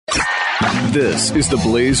This is the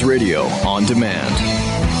Blaze Radio on demand.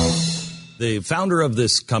 The founder of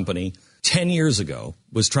this company 10 years ago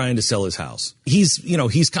was trying to sell his house. He's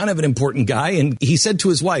kind of an important guy. And he said to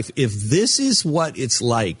his wife, if this is what it's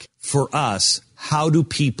like for us, how do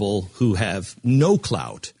people who have no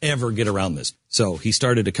clout ever get around this? So he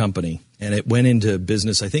started a company and it went into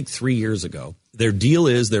business, I think 3 years ago. Their deal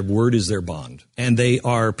is their word is their bond. And they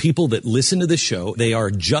are people that listen to this show. They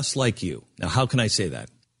are just like you. Now, how can I say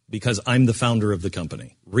that? Because I'm the founder of the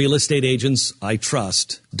company.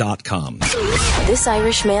 RealestateAgentsITrust.com. This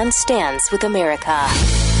Irish man stands with America.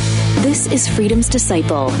 This is Freedom's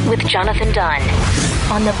Disciple with Jonathan Dunn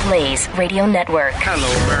on the Blaze Radio Network.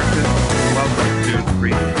 Hello, America. Welcome to the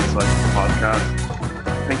Freedom's Disciple podcast.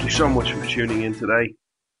 Thank you so much for tuning in today.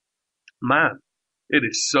 Man, it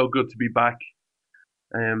is so good to be back.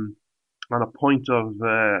 On a point of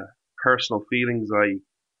personal feelings, I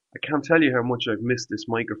can't tell you how much I've missed this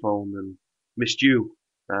microphone and missed you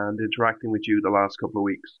and interacting with you the last couple of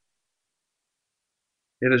weeks.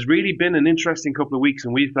 It has really been an interesting couple of weeks,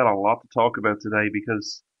 and we've got a lot to talk about today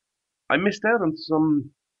because I missed out on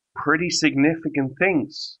some pretty significant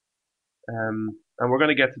things. And we're going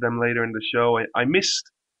to get to them later in the show. I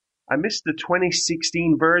missed the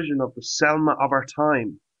 2016 version of the Selma of our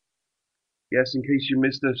time. Yes, in case you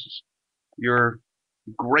missed it, your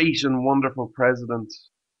great and wonderful president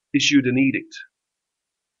issued an edict.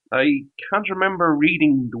 I can't remember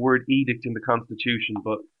reading the word edict in the Constitution,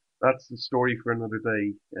 but that's the story for another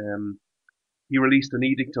day. He released an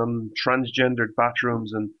edict on transgendered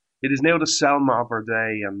bathrooms, and it is now the Selma of our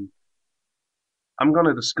day, and I'm going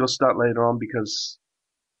to discuss that later on because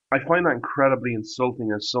I find that incredibly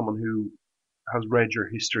insulting as someone who has read your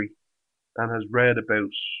history and has read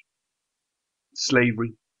about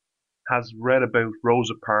slavery, has read about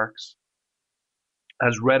Rosa Parks,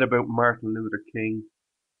 has read about Martin Luther King.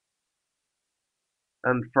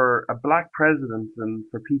 And for a black president and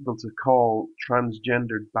for people to call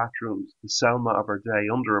transgendered bathrooms the Selma of our day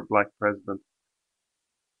under a black president,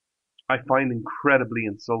 I find incredibly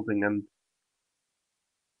insulting, and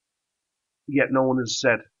yet no one has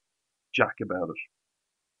said jack about it.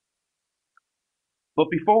 But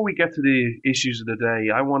before we get to the issues of the day,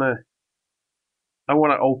 I want to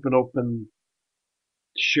open up and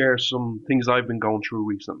share some things I've been going through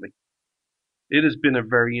recently. It has been a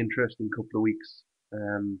very interesting couple of weeks.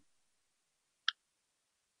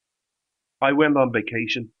 I went on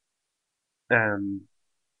vacation.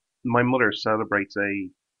 My mother celebrates a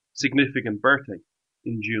significant birthday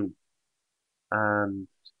in June, and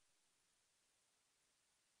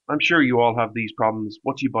I'm sure you all have these problems.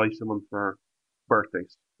 What do you buy someone for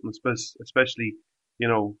birthdays? And especially,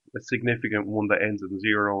 a significant one that ends in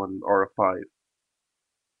 0 or a 5.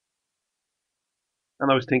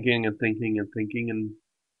 And I was thinking, and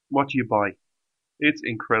what do you buy? It's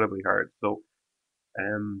incredibly hard. So,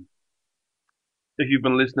 if you've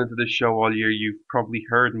been listening to this show all year, you've probably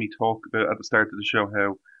heard me talk about at the start of the show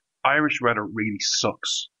how Irish weather really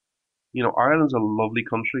sucks. Ireland's a lovely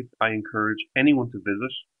country. I encourage anyone to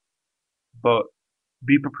visit, but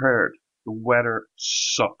be prepared. The weather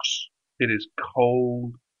sucks. It is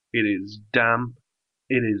cold. It is damp.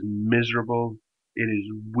 It is miserable. It is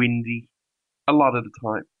windy a lot of the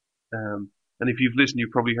time. And if you've listened,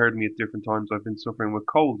 you've probably heard me at different times. I've been suffering with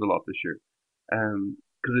colds a lot this year.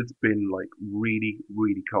 Because it's been like really,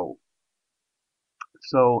 really cold.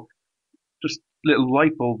 So just a little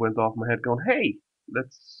light bulb went off my head going, hey,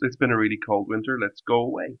 it's been a really cold winter. Let's go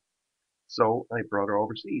away. So I brought her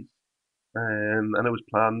overseas. And it was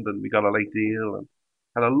planned, and we got a late deal and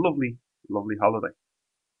had a lovely, lovely holiday.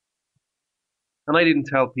 And I didn't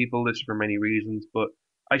tell people this for many reasons, but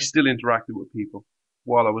I still interacted with people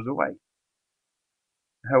while I was away.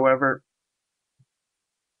 However,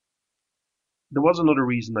 there was another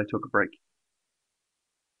reason I took a break.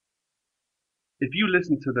 If you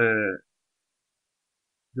listened to the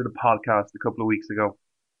podcast a couple of weeks ago,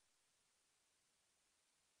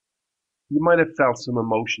 you might have felt some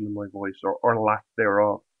emotion in my voice or lack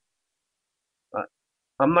thereof.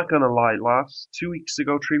 I'm not going to lie, 3 weeks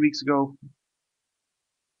ago,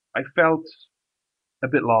 I felt a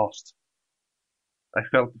bit lost. I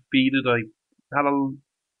felt defeated. I had a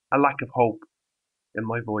lack of hope in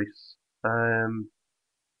my voice. And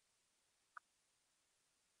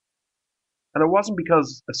it wasn't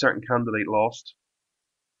because a certain candidate lost.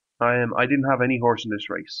 I didn't have any horse in this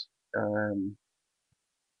race.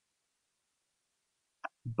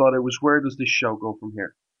 But it was, where does this show go from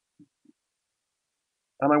here?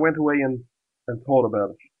 And I went away and thought about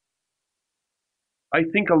it. I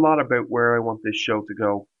think a lot about where I want this show to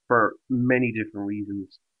go for many different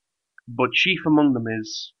reasons. But chief among them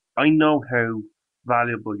is I know how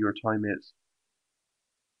valuable your time is.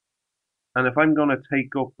 And if I'm going to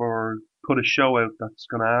take up or put a show out that's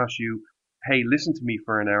going to ask you, hey, listen to me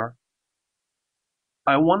for an hour,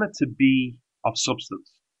 I want it to be of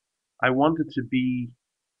substance. I want it to be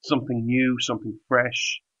something new, something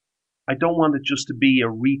fresh. I don't want it just to be a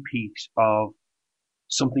repeat of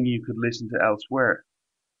something you could listen to elsewhere.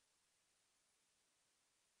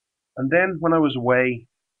 And then when I was away,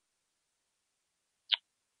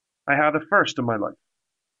 I had a first in my life.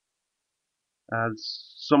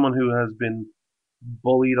 As someone who has been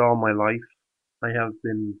bullied all my life, I have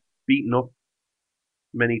been beaten up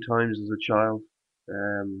many times as a child.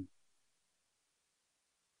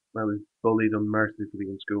 I was bullied unmercifully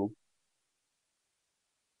in school.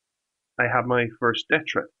 I had my first death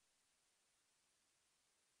threat.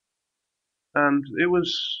 And it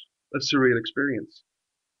was a surreal experience.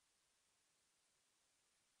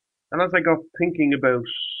 And as I got thinking about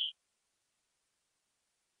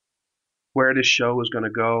where this show is going to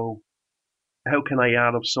go, how can I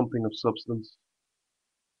add up something of substance?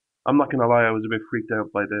 I'm not going to lie, I was a bit freaked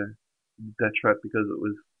out by the death threat because it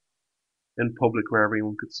was in public where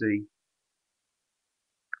everyone could see.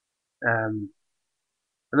 And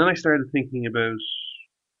then I started thinking about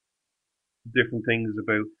different things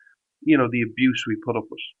about, the abuse we put up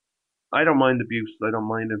with. I don't mind abuse, I don't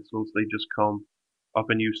mind insults, they just come. I've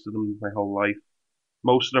been used to them my whole life.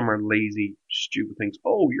 Most of them are lazy, stupid things.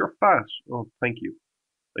 Oh, you're fat. Oh, thank you.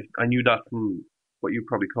 I knew that from what you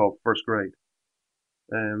probably call first grade.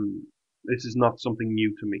 This is not something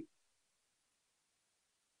new to me.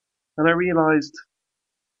 And I realized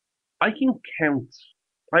I can count.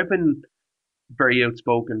 I've been very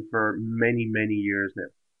outspoken for many, many years now,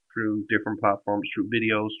 through different platforms, through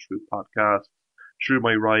videos, through podcasts, through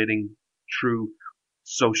my writing, through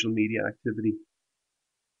social media activity.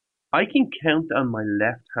 I can count on my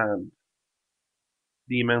left hand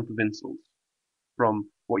the amount of insults from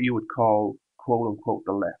what you would call, quote unquote,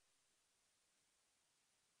 the left.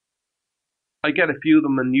 I get a few of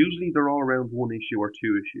them, and usually they're all around one issue or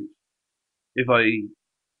two issues. If I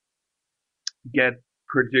get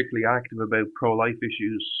particularly active about pro-life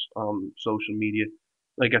issues on social media,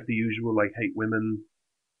 I get the usual, like, hate women,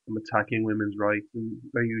 I'm attacking women's rights, and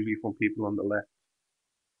they're usually from people on the left.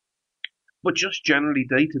 But just generally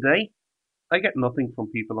day to day, I get nothing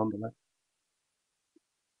from people on the left.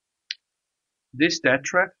 This death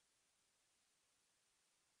threat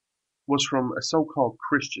was from a so-called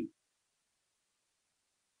Christian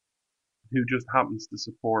who just happens to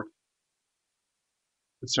support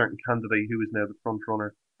a certain candidate who is now the front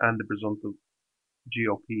runner and the presumptive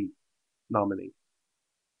GOP nominee.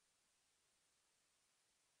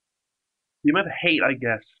 The amount of hate I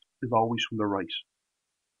get is always from the right.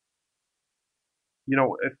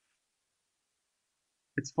 If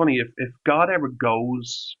it's funny, if God ever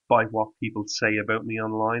goes by what people say about me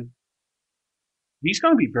online, he's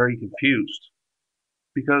going to be very confused.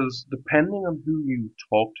 Because depending on who you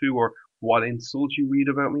talk to or what insults you read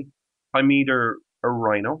about me, I'm either a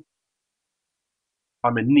rhino,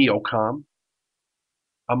 I'm a neocon,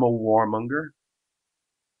 I'm a warmonger,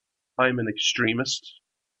 I'm an extremist,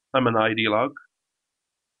 I'm an ideologue,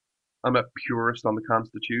 I'm a purist on the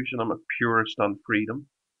Constitution, I'm a purist on freedom,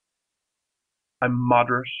 I'm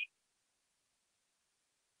moderate.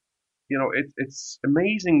 It's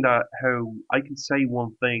amazing that how I can say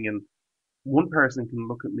one thing and one person can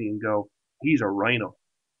look at me and go, he's a rhino.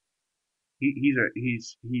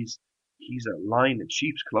 He's a lion in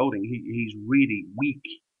sheep's clothing. He's really weak.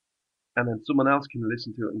 And then someone else can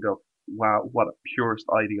listen to it and go, wow, what a purist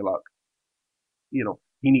ideologue.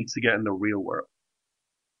 He needs to get in the real world.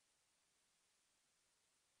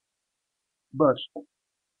 But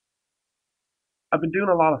I've been doing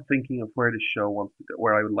a lot of thinking of where this show wants to go,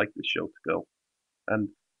 where I would like this show to go. And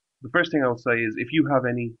the first thing I'll say is, if you have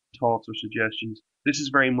any thoughts or suggestions, this is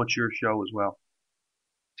very much your show as well.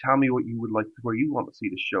 Tell me what you would like, where you want to see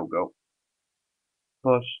this show go.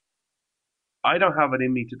 But I don't have it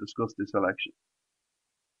in me to discuss this election.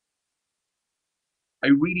 I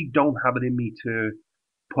really don't have it in me to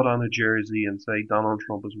put on a jersey and say Donald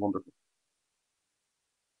Trump is wonderful.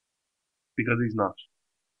 Because he's not.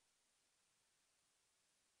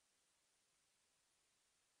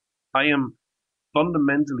 I am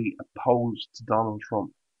fundamentally opposed to Donald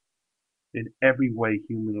Trump in every way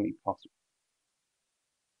humanly possible.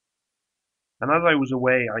 And as I was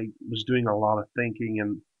away, I was doing a lot of thinking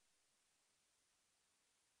and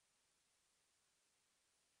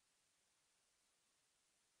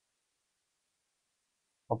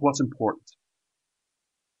of what's important.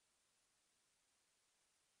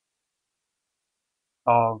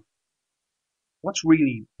 Of what's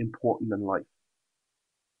really important in life?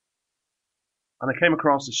 And I came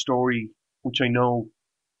across a story which I know,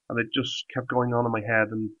 and it just kept going on in my head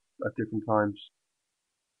and at different times.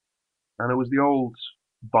 And it was the old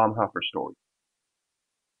Bonhoeffer story.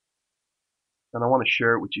 And I want to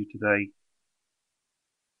share it with you today.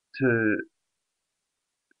 The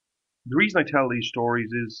reason I tell these stories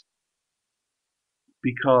is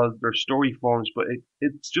because they're story forms, but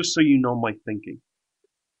it's just so you know my thinking.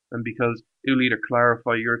 And because it'll either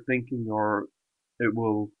clarify your thinking or it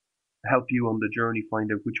will help you on the journey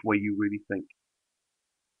find out which way you really think.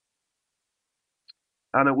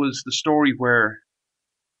 And it was the story where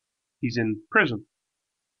he's in prison.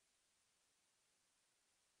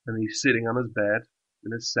 And he's sitting on his bed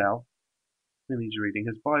in his cell and he's reading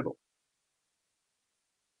his Bible.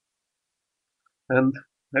 And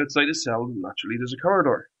outside his cell, naturally, there's a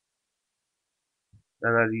corridor.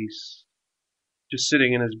 And as he's just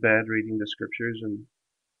sitting in his bed reading the scriptures, and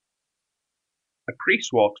a priest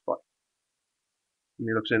walks by. And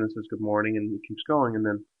he looks in and says good morning, and he keeps going, and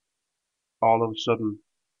then all of a sudden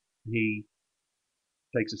he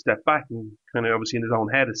takes a step back and kind of obviously in his own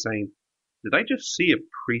head is saying, did I just see a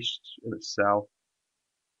priest in a cell?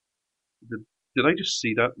 Did I just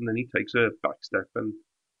see that? And then he takes a back step and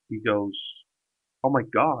he goes, oh my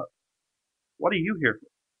God, what are you here for?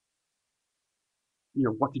 You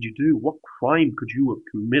know, what did you do? What crime could you have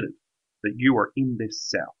committed that you are in this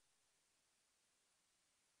cell?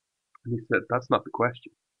 And he said, that's not the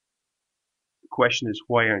question. The question is,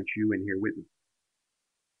 why aren't you in here with me?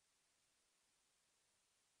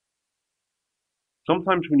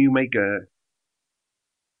 Sometimes when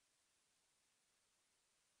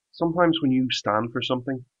you stand for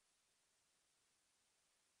something,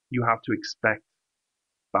 you have to expect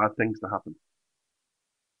bad things to happen.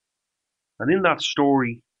 And in that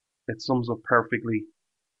story, it sums up perfectly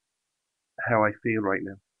how I feel right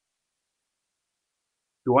now.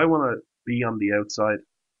 Do I want to be on the outside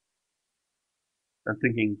and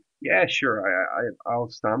thinking, yeah, sure, I'll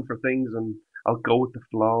stand for things and I'll go with the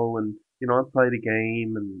flow and, you know, I'll play the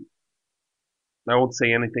game and I won't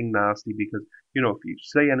say anything nasty because, you know, if you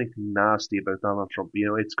say anything nasty about Donald Trump, you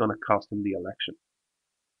know, it's going to cost him the election.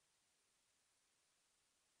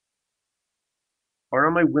 Or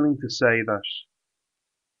am I willing to say that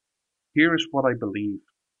here is what I believe,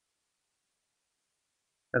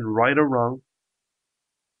 and right or wrong,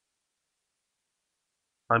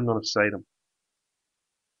 I'm going to say them.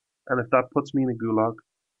 And if that puts me in a gulag,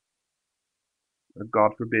 and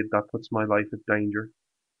God forbid that puts my life at danger,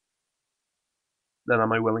 then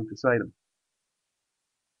am I willing to say them?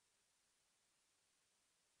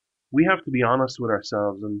 We have to be honest with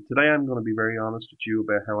ourselves, and today I'm going to be very honest with you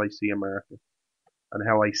about how I see America and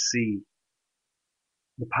how I see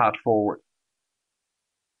the path forward.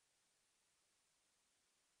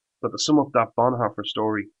 But to sum up that Bonhoeffer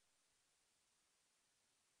story,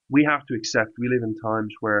 we have to accept we live in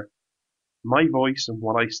times where my voice and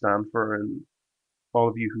what I stand for, and all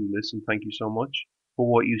of you who listen, thank you so much for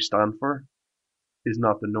what you stand for, is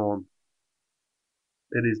not the norm.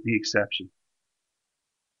 It is the exception.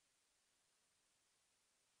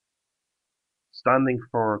 Standing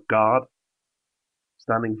for God,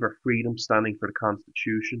 standing for freedom, standing for the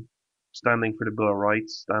Constitution, standing for the Bill of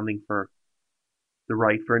Rights, standing for the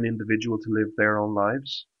right for an individual to live their own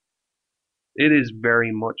lives. It is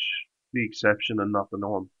very much the exception and not the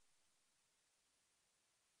norm.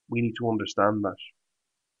 We need to understand that.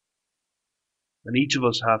 And each of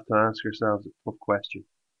us have to ask ourselves a tough question.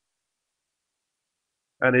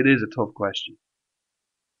 And it is a tough question.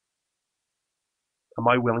 Am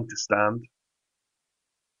I willing to stand?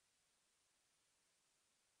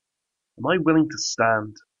 Am I willing to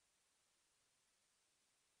stand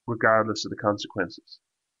regardless of the consequences?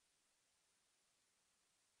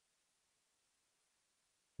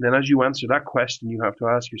 Then as you answer that question, you have to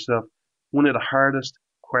ask yourself one of the hardest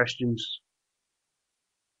questions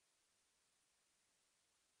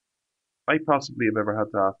I possibly have ever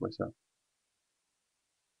had to ask myself.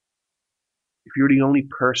 If you're the only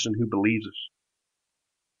person who believes it,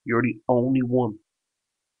 you're the only one.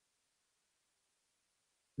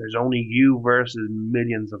 There's only you versus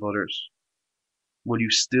millions of others. Will you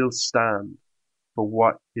still stand for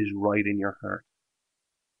what is right in your heart?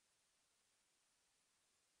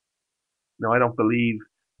 Now, I don't believe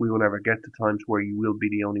we will ever get to times where you will be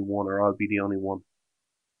the only one or I'll be the only one.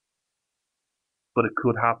 But it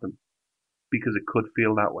could happen because it could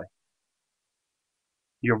feel that way.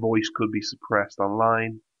 Your voice could be suppressed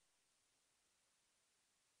online.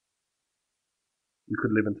 We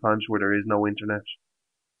could live in times where there is no internet.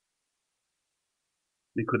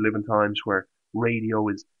 We could live in times where radio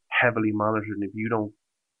is heavily monitored, and if you don't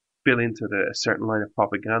fill into a certain line of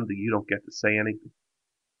propaganda, you don't get to say anything.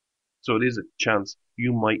 So it is a chance.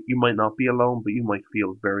 You might not be alone, but you might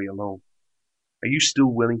feel very alone. Are you still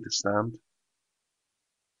willing to stand?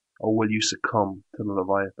 Or will you succumb to the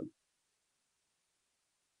Leviathan?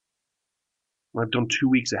 I've done 2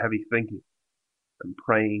 weeks of heavy thinking and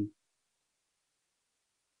praying.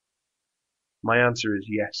 My answer is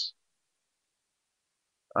yes.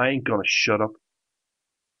 I ain't gonna shut up.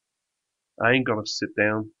 I ain't gonna sit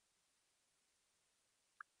down.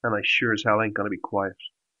 And I sure as hell ain't gonna be quiet.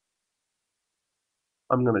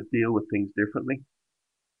 I'm gonna deal with things differently.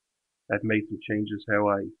 I've made some changes how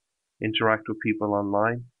I interact with people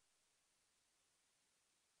online.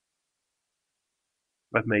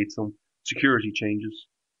 I've made some security changes.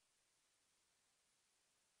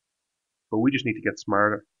 But we just need to get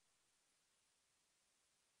smarter.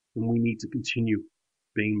 And we need to continue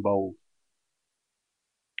being bold.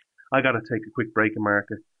 I gotta take a quick break,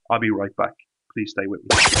 America. I'll be right back. Please stay with me.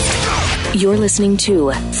 You're listening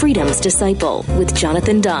to Freedom's Disciple with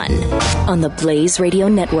Jonathan Dunn on the Blaze Radio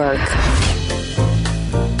Network.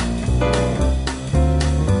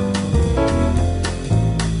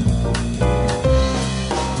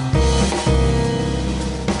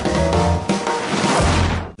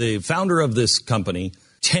 The founder of this company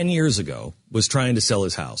 10 years ago was trying to sell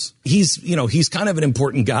his house. He's kind of an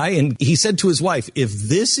important guy. And he said to his wife, if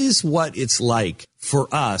this is what it's like for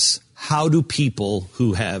us, how do people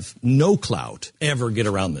who have no clout ever get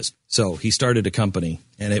around this? So he started a company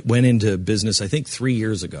and it went into business, I think 3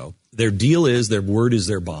 years ago. Their deal is their word is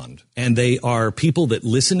their bond. And they are people that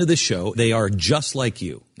listen to this show. They are just like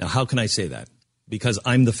you. Now, how can I say that? Because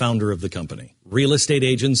I'm the founder of the company.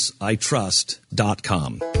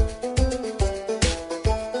 RealestateAgentsITrust.com.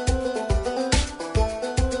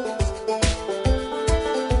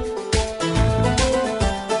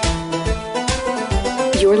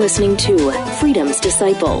 You're listening to Freedom's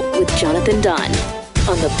Disciple with Jonathan Dunn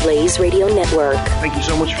on the Blaze Radio Network. Thank you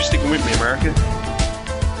so much for sticking with me, America.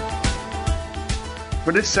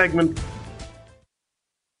 For this segment,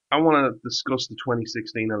 I want to discuss the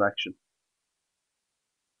 2016 election.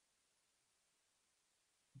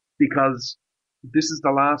 Because this is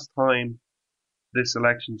the last time this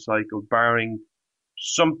election cycle, barring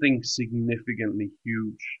something significantly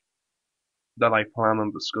huge, that I plan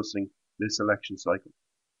on discussing this election cycle.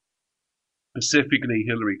 Specifically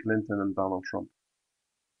Hillary Clinton and Donald Trump.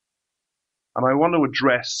 And I want to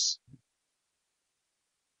address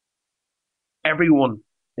everyone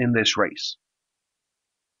in this race.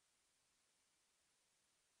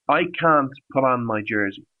 I can't put on my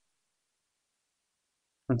jersey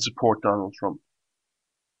and support Donald Trump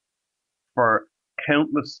for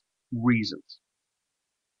countless reasons.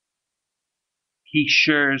 He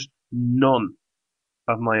shares none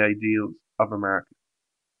of my ideals of America.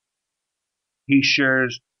 He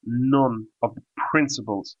shares none of the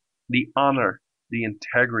principles, the honor, the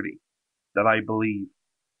integrity that I believe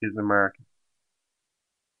is American.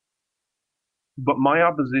 But my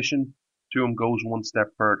opposition to him goes one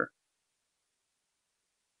step further.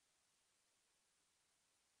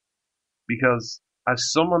 Because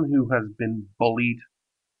as someone who has been bullied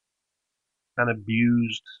and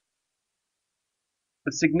abused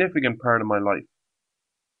a significant part of my life,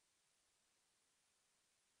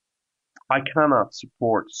 I cannot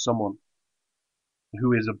support someone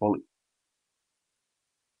who is a bully,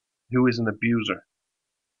 who is an abuser,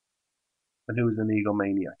 and who is an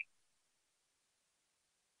egomaniac.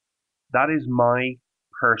 That is my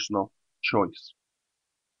personal choice.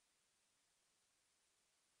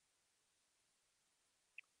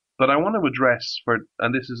 But I want to address,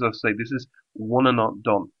 and this is, this is one and not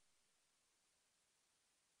done,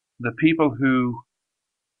 the people who,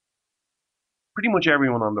 pretty much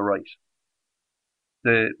everyone on the right,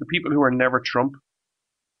 the people who are never Trump,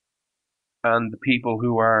 and the people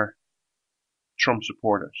who are Trump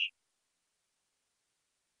supporters,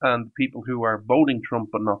 and the people who are voting Trump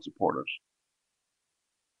but not supporters.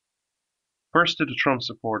 First to the Trump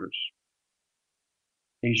supporters.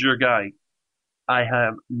 He's your guy. I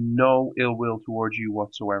have no ill will towards you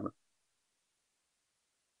whatsoever.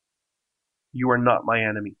 You are not my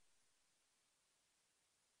enemy.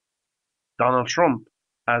 Donald Trump,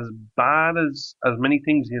 as bad as many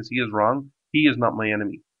things as he is wrong, he is not my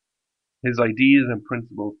enemy. His ideas and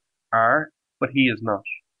principles are, but he is not.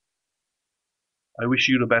 I wish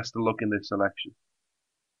you the best of luck in this election.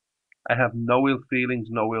 I have no ill feelings,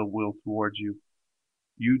 no ill will towards you.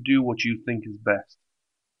 You do what you think is best.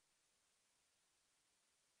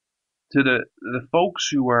 To the folks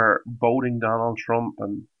who are voting Donald Trump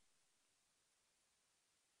and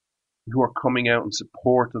who are coming out in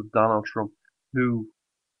support of Donald Trump, who,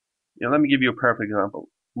 let me give you a perfect example.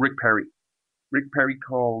 Rick Perry. Rick Perry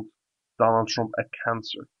called Donald Trump a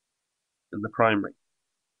cancer in the primary,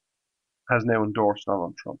 has now endorsed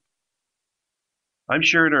Donald Trump. I'm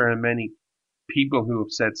sure there are many people who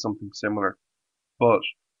have said something similar, but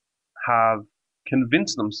have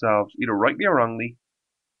convinced themselves, either rightly or wrongly,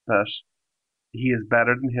 that he is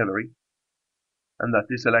better than Hillary, and that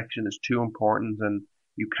this election is too important, and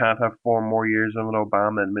you can't have 4 more years of an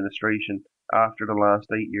Obama administration after the last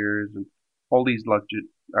 8 years, and all these legit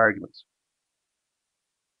arguments.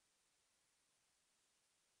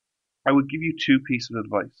 I would give you 2 pieces of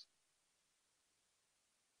advice.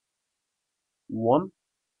 1,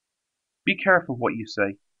 be careful what you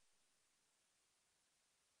say.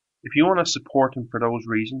 If you want to support him for those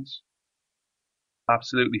reasons,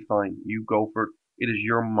 absolutely fine. You go for it. It is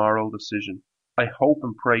your moral decision. I hope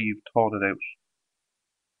and pray you've thought it out.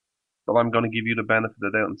 But I'm going to give you the benefit of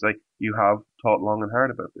the doubt and say you have thought long and hard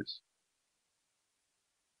about this.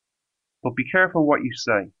 But be careful what you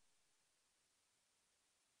say.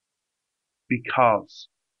 Because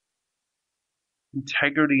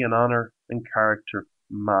integrity and honor and character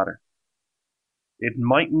matter. It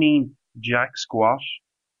might mean jack squat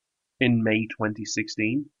in May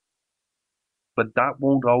 2016, but that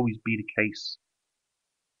won't always be the case.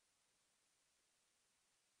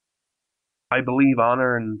 I believe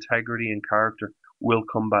honor and integrity and character will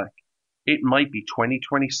come back. It might be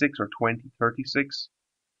 2026 or 2036,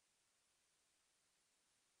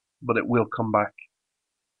 but it will come back.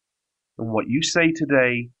 And what you say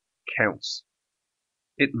today counts.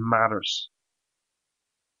 It matters.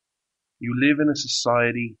 You live in a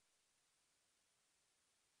society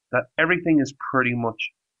that everything is pretty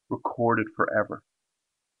much recorded forever.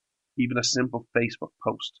 Even a simple Facebook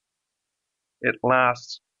post. It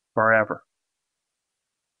lasts forever.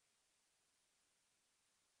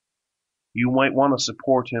 You might want to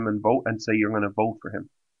support him and vote and say you're going to vote for him.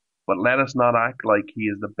 But let us not act like he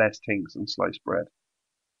is the best thing since sliced bread.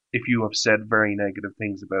 If you have said very negative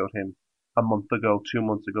things about him a month ago, 2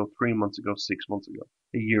 months ago, 3 months ago, 6 months ago,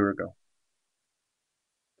 a year ago.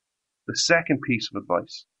 The second piece of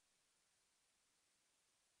advice.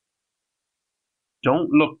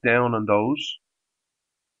 Don't look down on those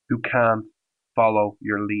who can't follow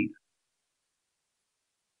your lead.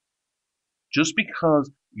 Just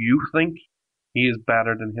because you think he is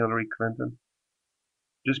better than Hillary Clinton,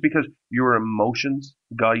 just because your emotions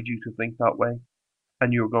guide you to think that way,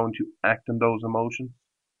 and you're going to act on those emotions.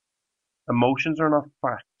 Emotions are not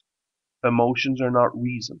fact. Emotions are not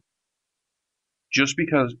reason. Just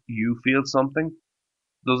because you feel something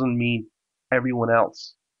doesn't mean everyone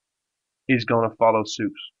else is going to follow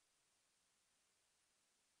suit.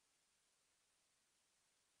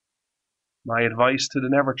 My advice to the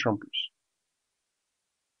Never Trumpers,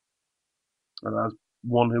 and as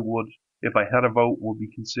one who would, if I had a vote, would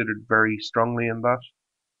be considered very strongly in that,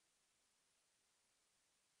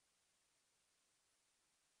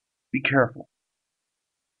 be careful.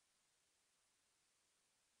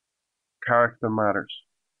 Character matters.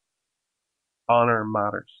 Honor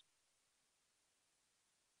matters.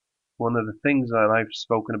 One of the things that I've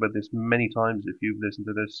spoken about this many times, if you've listened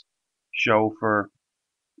to this show for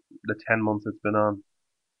the 10 months it's been on,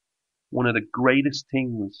 one of the greatest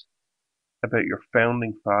things about your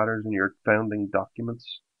founding fathers and your founding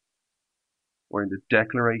documents, or in the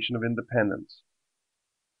Declaration of Independence,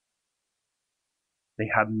 they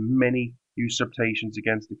had many usurpations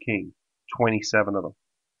against the king, 27 of them.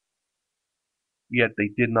 Yet they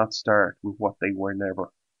did not start with what they were never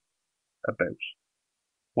about,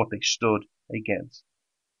 what they stood against.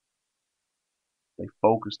 They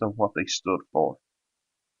focused on what they stood for.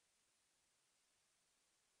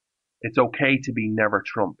 It's okay to be never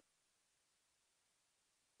Trump.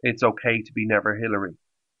 It's okay to be never Hillary.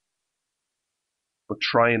 But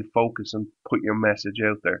try and focus and put your message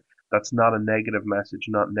out there. That's not a negative message,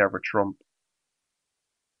 not never Trump.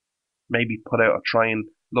 Maybe try and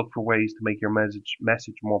look for ways to make your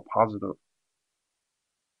message more positive.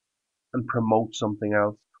 And promote something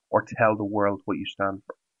else, or tell the world what you stand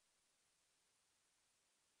for.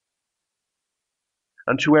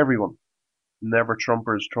 And to everyone, never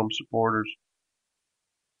Trumpers, Trump supporters,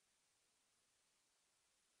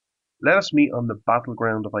 let us meet on the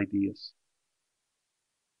battleground of ideas,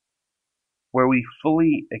 where we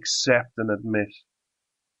fully accept and admit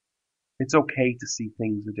it's okay to see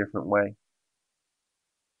things a different way.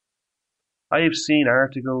 I have seen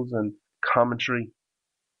articles and commentary,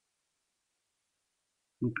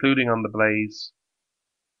 including on The Blaze,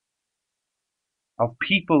 of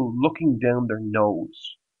people looking down their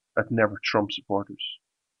nose at never Trump supporters.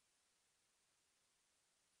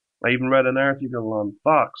 I even read an article on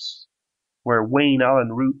Fox where Wayne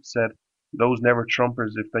Allen Root said, those never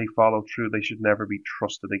Trumpers, if they follow through, they should never be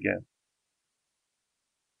trusted again.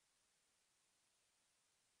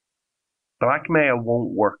 Blackmail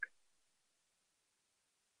won't work.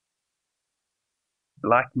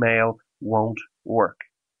 Blackmail won't work.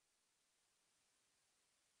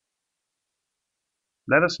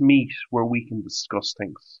 Let us meet where we can discuss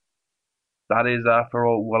things. That is, after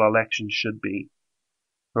all, what elections should be,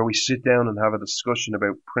 where we sit down and have a discussion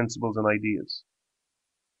about principles and ideas.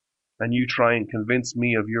 And you try and convince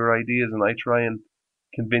me of your ideas, and I try and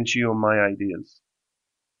convince you of my ideas.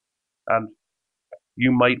 And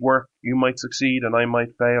you might work, you might succeed, and I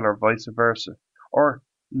might fail, or vice versa. Or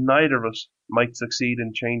neither of us might succeed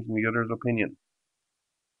in changing the other's opinion.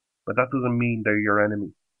 But that doesn't mean they're your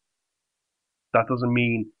enemy. That doesn't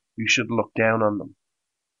mean you should look down on them.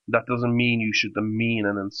 That doesn't mean you should demean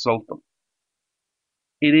and insult them.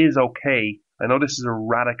 It is okay. I know this is a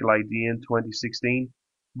radical idea in 2016,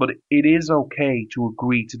 but it is okay to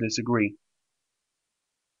agree to disagree.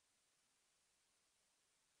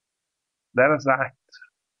 Let us act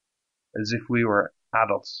as if we were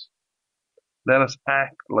adults. Let us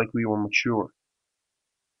act like we were mature.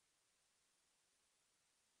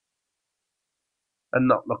 And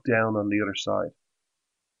not look down on the other side.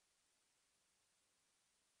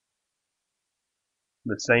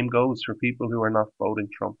 The same goes for people who are not voting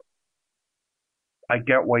Trump. I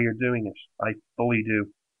get why you're doing it. I fully do.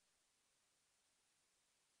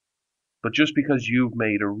 But just because you've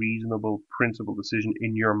made a reasonable, principled decision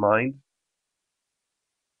in your mind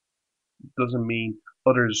doesn't mean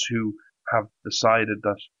others who have decided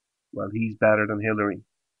that, well, he's better than Hillary,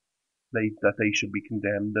 that they should be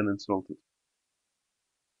condemned and insulted.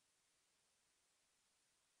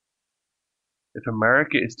 If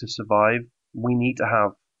America is to survive, we need to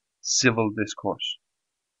have civil discourse.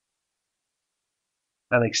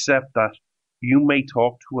 And accept that you may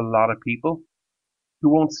talk to a lot of people who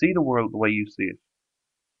won't see the world the way you see it.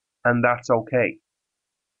 And that's okay.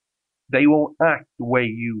 They won't act the way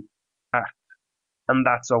you act. And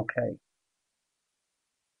that's okay.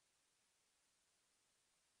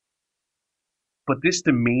 But this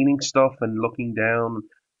demeaning stuff and looking down,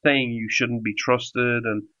 saying you shouldn't be trusted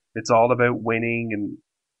and it's all about winning, and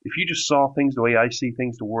if you just saw things the way I see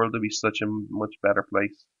things, the world would be such a much better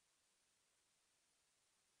place.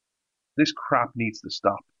 This crap needs to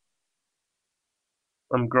stop.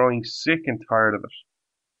 I'm growing sick and tired of it.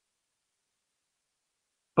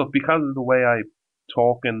 But because of the way I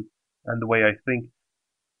talk and the way I think,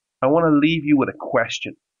 I want to leave you with a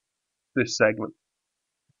question, this segment.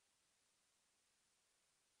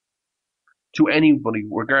 To anybody,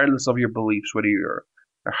 regardless of your beliefs, whether you're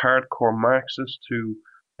a hardcore Marxist, to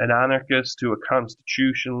an anarchist, to a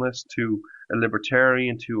constitutionalist, to a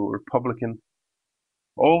libertarian, to a Republican,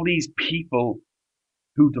 all these people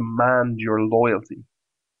who demand your loyalty,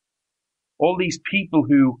 all these people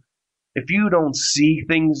who, if you don't see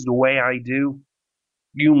things the way I do,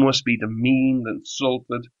 you must be demeaned,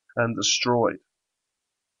 insulted, and destroyed.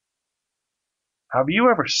 Have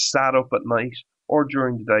you ever sat up at night or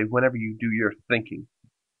during the day, whenever you do your thinking?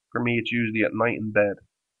 For me, it's usually at night in bed.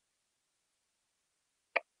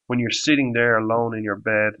 When you're sitting there alone in your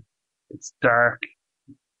bed, it's dark,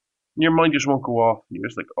 and your mind just won't go off, and you're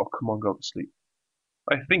just like, oh, come on, go to sleep.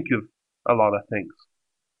 I think of a lot of things.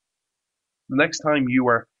 The next time you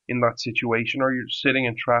are in that situation, or you're sitting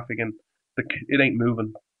in traffic and it ain't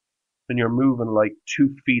moving, and you're moving like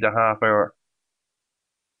 2 feet a half hour,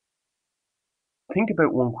 think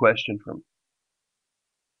about one question for me.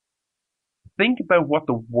 Think about what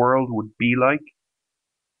the world would be like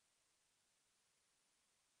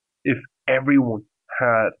if everyone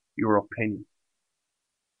had your opinion.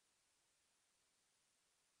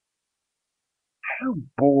 How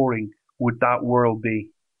boring would that world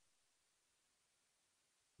be?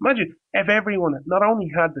 Imagine if everyone not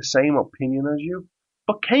only had the same opinion as you,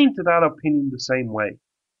 but came to that opinion the same way.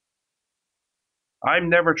 I'm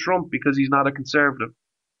never Trump because he's not a conservative.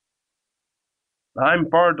 I'm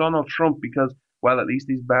for Donald Trump because, well, at least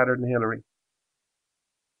he's better than Hillary.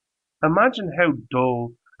 Imagine how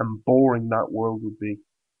dull and boring that world would be.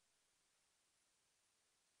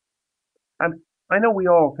 And I know we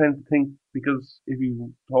all tend to think, because if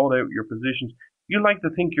you thought out your positions, you like to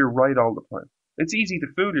think you're right all the time. It's easy to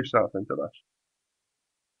fool yourself into that.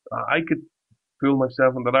 I could fool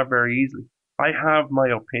myself into that very easily. I have my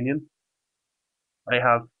opinion. I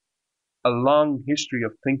have a long history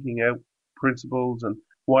of thinking out principles and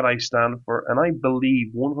what I stand for, and I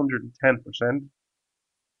believe 110%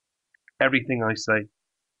 everything I say.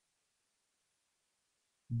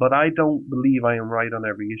 but I don't believe I am right on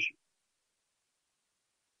every issue.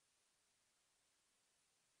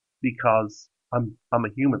 Because I'm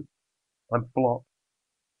a human. I'm flawed.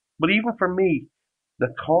 But even for me,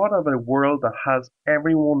 the thought of a world that has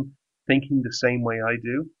everyone thinking the same way I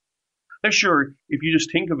do, now sure, if you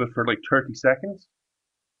just think of it for like 30 seconds,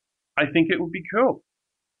 I think it would be cool.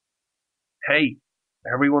 Hey,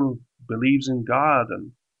 everyone believes in God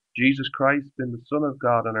and Jesus Christ being the Son of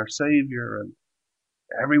God and our Savior, and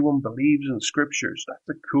everyone believes in scriptures.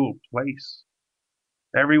 That's a cool place.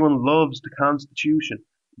 Everyone loves the Constitution.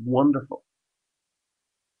 Wonderful.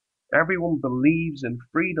 Everyone believes in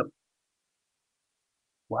freedom.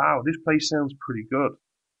 Wow, this place sounds pretty good.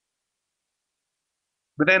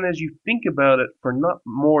 But then as you think about it for not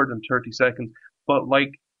more than 30 seconds, but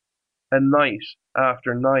like a night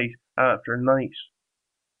after night after night,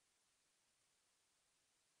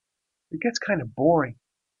 it gets kind of boring.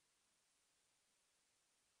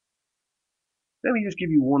 Let me just give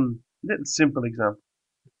you one little simple example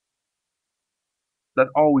that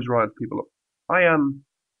always riles people up. I am,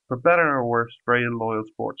 for better or worse, a very loyal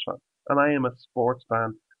sports fan. And I am a sports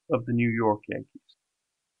fan of the New York Yankees.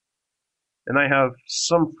 And I have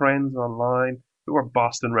some friends online who are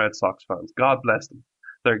Boston Red Sox fans. God bless them.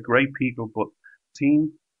 They're great people, but the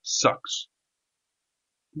team sucks.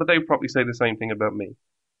 But they would probably say the same thing about me.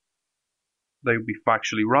 They would be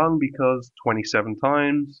factually wrong because 27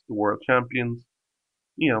 times the world champions,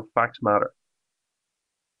 facts matter.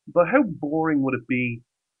 But how boring would it be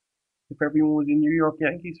if everyone was a New York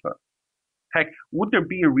Yankees fan? Heck, would there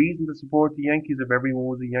be a reason to support the Yankees if everyone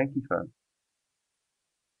was a Yankee fan?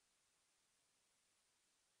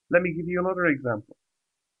 Let me give you another example.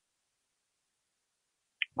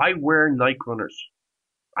 I wear Nike runners.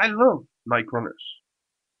 I love Nike runners.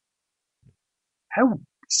 How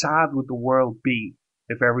sad would the world be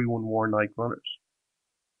if everyone wore Nike runners?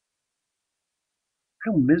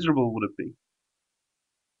 How miserable would it be?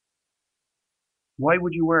 Why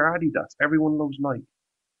would you wear Adidas? Everyone loves Nike.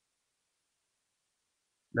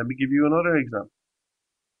 Let me give you another example.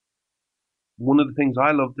 One of the things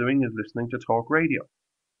I love doing is listening to talk radio.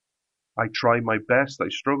 I try my best, I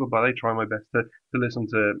struggle, but I try my best to listen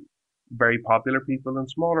to very popular people and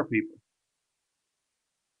smaller people.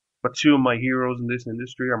 But two of my heroes in this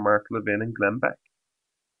industry are Mark Levin and Glenn Beck,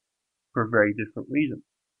 for very different reasons.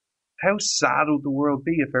 How sad would the world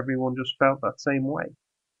be if everyone just felt that same way?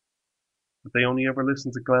 If they only ever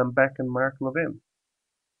listened to Glenn Beck and Mark Levin?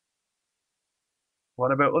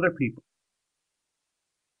 What about other people?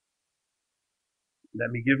 Let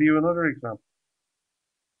me give you another example.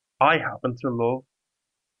 I happen to love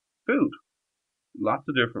food. Lots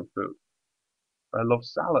of different food. I love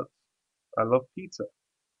salads. I love pizza.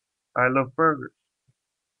 I love burgers.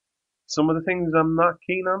 Some of the things I'm not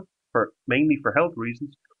keen on, mainly for health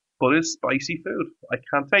reasons, but it's spicy food. I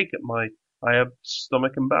can't take it. I have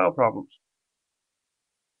stomach and bowel problems.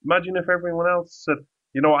 Imagine if everyone else said,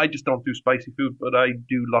 I just don't do spicy food, but I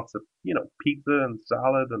do lots of, pizza and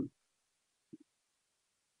salad and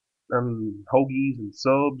hoagies and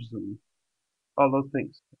subs and all those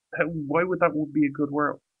things. Why would that be a good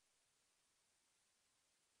world?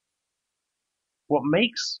 What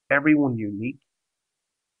makes everyone unique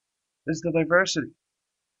is the diversity.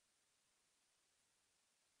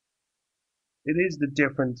 It is the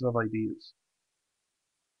difference of ideas.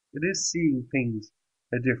 It is seeing things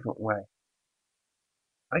a different way.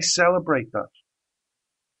 I celebrate that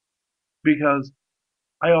because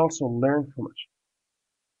I also learn from it.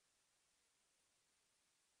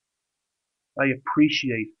 I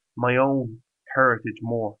appreciate my own heritage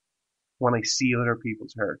more when I see other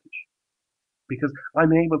people's heritage. Because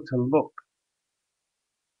I'm able to look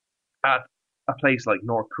at a place like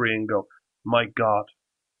North Korea and go, my God,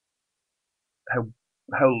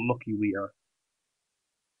 how lucky we are.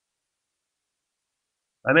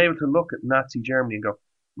 I'm able to look at Nazi Germany and go,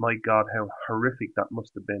 my God, how horrific that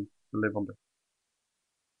must have been to live under.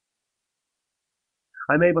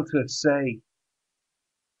 I'm able to say,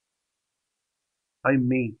 I'm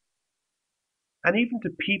me. And even to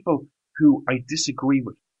people who I disagree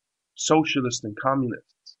with, socialists and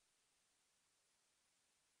communists,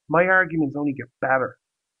 my arguments only get better.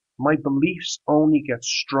 My beliefs only get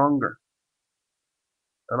stronger.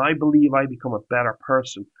 And I believe I become a better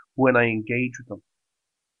person when I engage with them.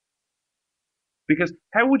 Because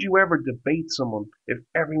how would you ever debate someone if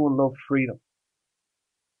everyone loved freedom?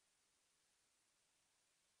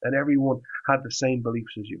 And everyone had the same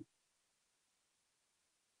beliefs as you?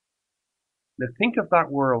 Now think of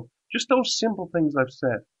that world, just those simple things I've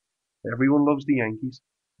said. Everyone loves the Yankees.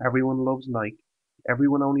 Everyone loves Nike.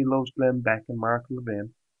 Everyone only loves Glenn Beck and Mark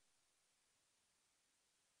Levin.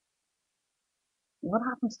 what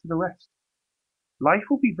happens to the rest? Life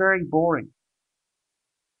would be very boring.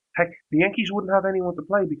 Heck, the Yankees wouldn't have anyone to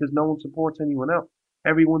play because no one supports anyone else.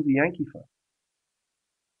 Everyone's a Yankee fan.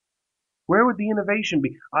 Where would the innovation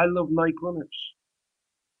be? I love Nike runners.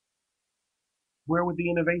 Where would the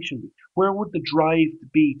innovation be? Where would the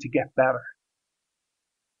drive be to get better?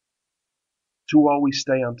 To always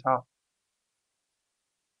stay on top?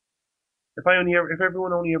 If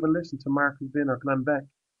everyone only ever listened to Mark Levin or Glenn Beck,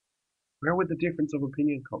 where would the difference of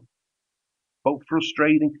opinion come? Both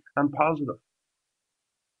frustrating and positive.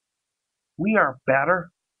 We are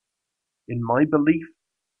better, in my belief,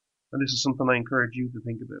 and this is something I encourage you to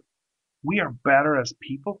think about. We are better as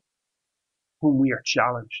people when we are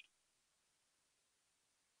challenged.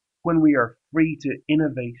 When we are free to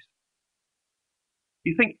innovate.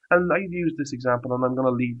 You think, and I've used this example, and I'm going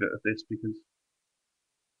to leave it at this because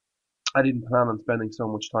I didn't plan on spending so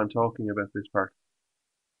much time talking about this part.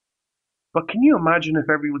 But can you imagine if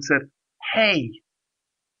everyone said, hey,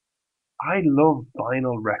 I love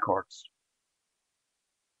vinyl records.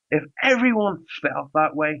 If everyone felt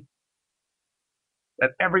that way,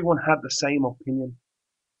 that everyone had the same opinion,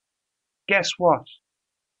 guess what?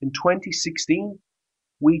 In 2016,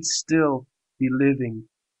 we'd still be living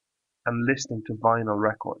and listening to vinyl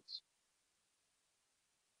records.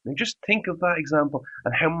 Now just think of that example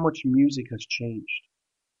and how much music has changed.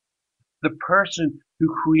 The person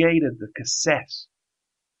who created the cassette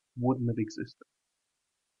wouldn't have existed.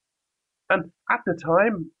 And at the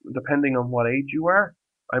time, depending on what age you are,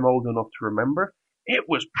 I'm old enough to remember, it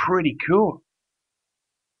was pretty cool.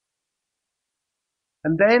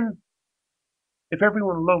 And then, if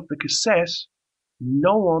everyone loved the cassette,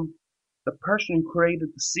 the person who created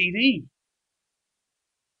the CD,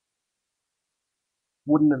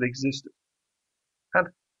 wouldn't have existed. And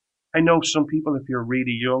I know some people, if you're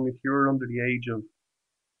really young, if you're under the age of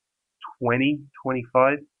 20,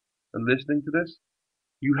 25 and listening to this,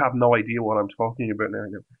 you have no idea what I'm talking about now.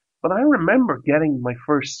 But I remember getting my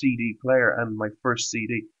first CD player and my first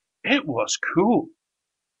CD. It was cool.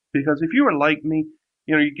 Because if you were like me,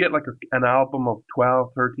 you get like an album of 12,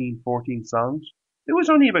 13, 14 songs. There was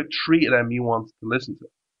only about 3 of them you wanted to listen to.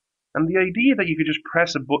 And the idea that you could just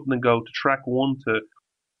press a button and go to track 1 to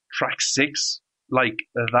track 6 like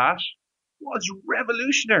that was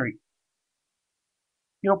revolutionary.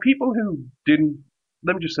 People who didn't,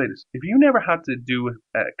 let me just say this, if you never had to do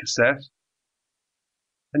a cassette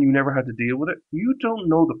and you never had to deal with it, you don't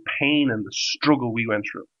know the pain and the struggle we went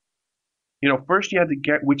through. First you had to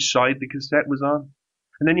get which side the cassette was on,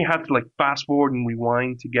 and then you had to fast forward and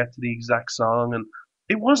rewind to get to the exact song, and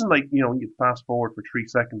it wasn't like, you'd fast forward for 3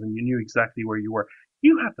 seconds and you knew exactly where you were.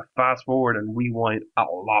 You had to fast forward and rewind a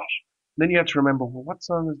lot. And then you had to remember, well, what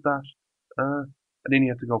song is that? And then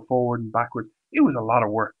you had to go forward and backward. It was a lot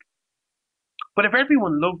of work. But if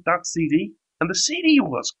everyone loved that CD, and the CD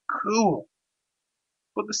was cool,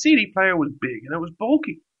 but the CD player was big and it was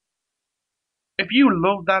bulky. If you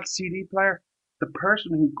loved that CD player, the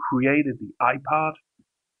person who created the iPod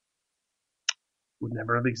would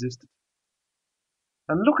never have existed.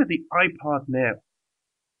 And look at the iPod now.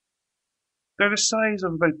 They're the size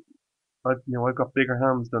of about, I've got bigger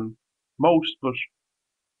hands than most, but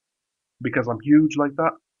because I'm huge like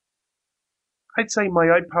that, I'd say my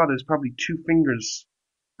iPod is probably 2 fingers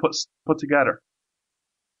put together.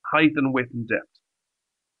 Height and width and depth.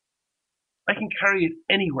 I can carry it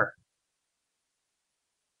anywhere.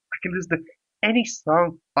 I can listen to any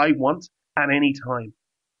song I want at any time.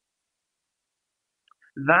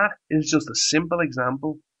 That is just a simple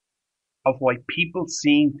example of why people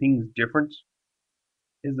seeing things different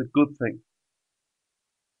is a good thing.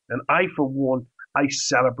 And I, for one, I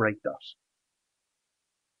celebrate that.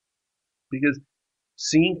 Because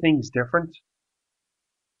seeing things different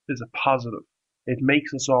is a positive. It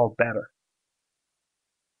makes us all better.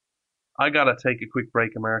 I gotta take a quick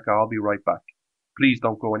break, America. I'll be right back. Please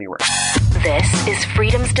don't go anywhere. This is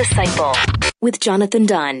Freedom's Disciple with Jonathan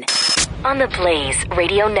Dunn on the Blaze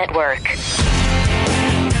Radio Network.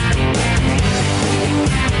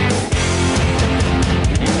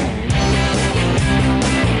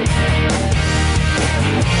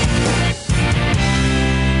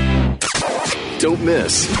 Don't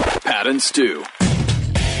miss Pat and Stu.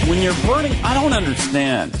 When you're burning, I don't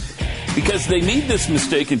understand. Because they made this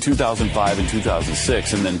mistake in 2005 and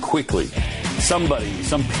 2006, and then quickly, some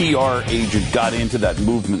PR agent got into that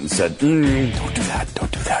movement and said, don't do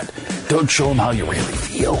that. Don't show them how you really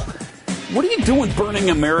feel. What are you doing burning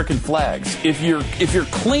American flags? If you're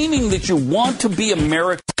claiming that you want to be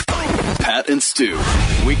American... Pat and Stu,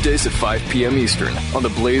 weekdays at 5 p.m. Eastern on the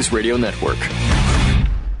Blaze Radio Network.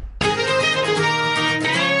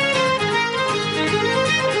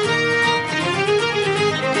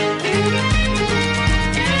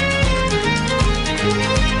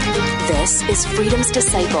 is Freedom's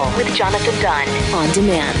Disciple with Jonathan Dunn on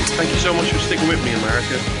demand. Thank you so much for sticking with me,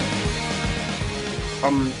 America.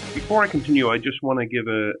 Before I continue, I just want to give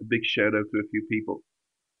a big shout out to a few people.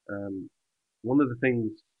 One of the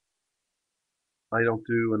things I don't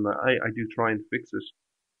do, and I do try and fix it,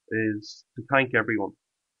 is to thank everyone.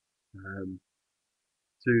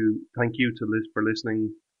 To thank you to Liz for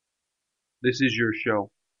listening. This is your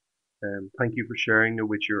show. Thank you for sharing it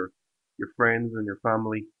with your friends and your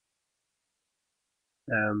family.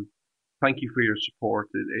 Thank you for your support.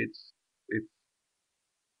 It's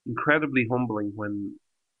incredibly humbling when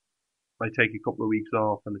I take a couple of weeks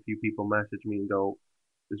off and a few people message me and go,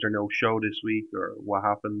 "Is there no show this week?" or "What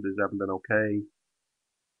happened? Is everything okay?"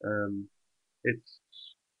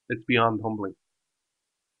 It's beyond humbling,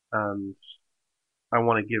 and I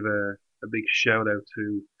want to give a big shout out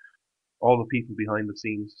to all the people behind the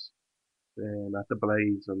scenes at the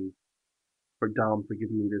Blaze, and for Dom for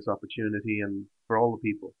giving me this opportunity, and for all the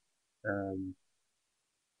people,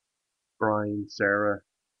 Brian, Sarah,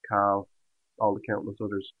 Cal, all the countless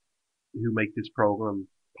others who make this program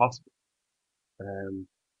possible.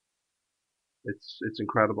 It's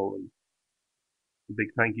incredible, and a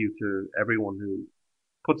big thank you to everyone who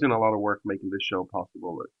puts in a lot of work making this show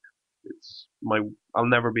possible. I'll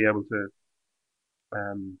never be able to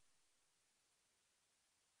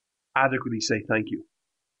adequately say thank you.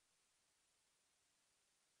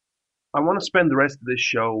 I want to spend the rest of this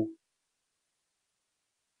show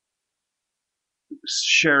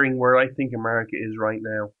sharing where I think America is right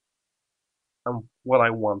now and what I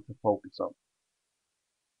want to focus on.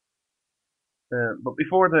 But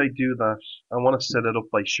before I do that, I want to set it up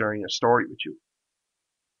by sharing a story with you.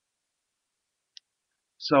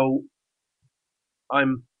 So,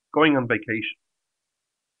 I'm going on vacation,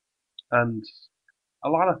 and a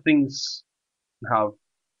lot of things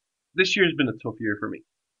this year's been a tough year for me,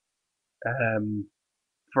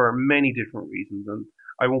 for many different reasons, and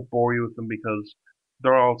I won't bore you with them because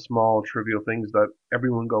they're all small, trivial things that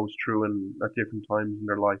everyone goes through at different times in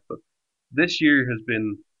their life, but this year has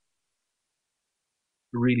been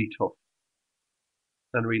really tough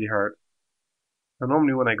and really hard. And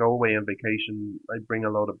normally when I go away on vacation, I bring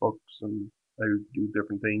a load of books and I do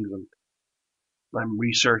different things, and I'm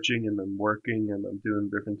researching and I'm working and I'm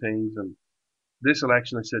doing different things. And this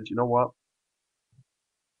election, I said, you know what?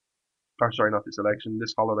 Or sorry, not this election,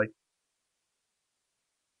 this holiday.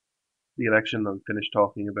 The election I'm finished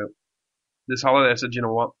talking about. This holiday, I said, you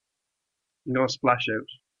know what? I'm going to splash out.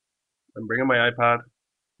 I'm bringing my iPad.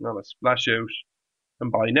 I'm going to splash out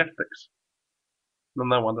and buy Netflix.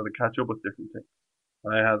 And then I wanted to catch up with different things.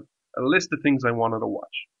 I had a list of things I wanted to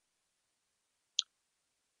watch.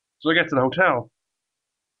 So I get to the hotel,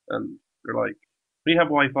 and they're like, "We have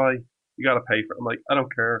Wi-Fi, you gotta pay for it." I'm like, "I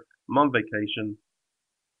don't care, I'm on vacation,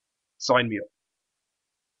 sign me up."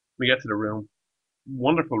 We get to the room.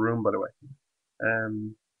 Wonderful room, by the way.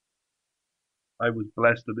 I was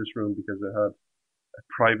blessed with this room because it had a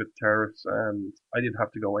private terrace, and I didn't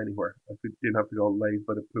have to go anywhere. I didn't have to go laze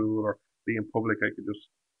by the pool or be in public. I could just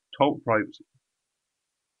total privacy.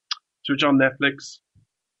 Switch on Netflix.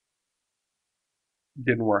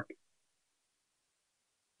 Didn't work.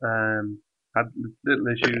 Had little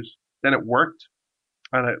issues. Then it worked,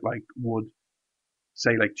 and it would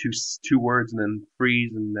say two words and then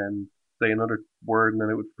freeze, and then say another word and then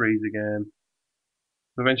it would freeze again.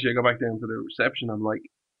 So eventually I go back down to the reception. I'm like,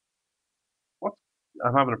 "What?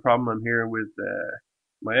 I'm having a problem. I'm here with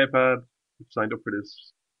my iPad. I've signed up for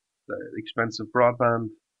this expensive broadband,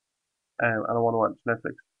 and I want to watch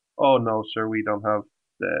Netflix." "Oh no, sir, we don't have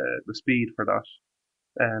the speed for that,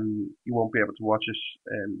 and you won't be able to watch it.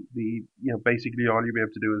 And basically all you'll be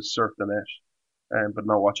able to do is surf the net, but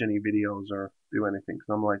not watch any videos or do anything."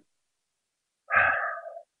 So I'm like,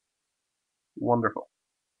 wonderful.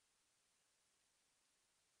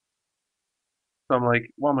 So I'm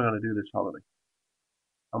like, what am I going to do this holiday?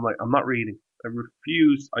 I'm like, I'm not reading. I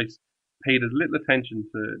refuse. I paid as little attention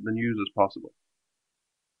to the news as possible.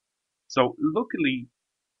 So luckily,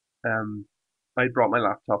 I brought my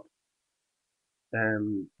laptop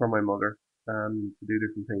for my mother to do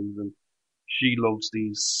different things, and she loves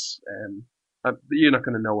these. You're not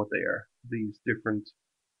going to know what they are. These different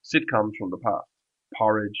sitcoms from the past,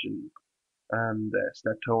 Porridge and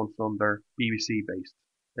Steptoe and Son. They're BBC based,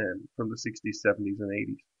 from the 60s, 70s, and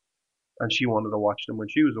 80s. And she wanted to watch them when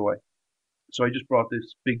she was away. So I just brought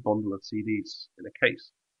this big bundle of CDs in a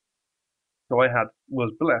case. So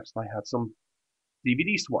was blessed. I had some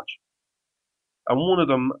DVDs to watch. And one of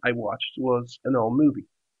them I watched was an old movie.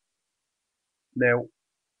 Now,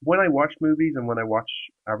 when I watch movies and when I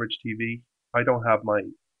watch average TV, I don't have my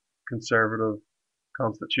conservative,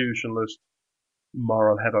 constitutionalist,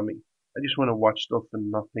 moral head on me. I just want to watch stuff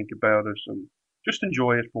and not think about it and just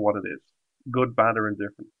enjoy it for what it is. Good, bad, or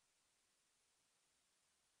indifferent.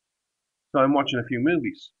 So I'm watching a few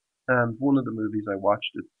movies, and one of the movies I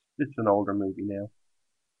watched, it's an older movie now,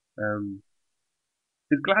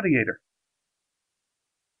 is Gladiator.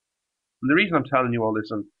 And the reason I'm telling you all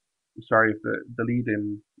this, and I'm sorry if the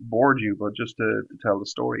lead-in bored you, but just to tell the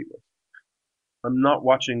story, I'm not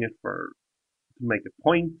watching it to make a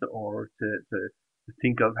point or to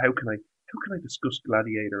think of how can I discuss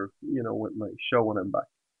Gladiator, with my show when I'm back.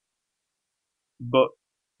 But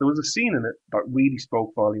there was a scene in it that really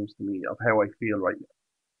spoke volumes to me of how I feel right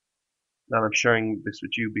now. And I'm sharing this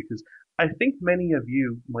with you because I think many of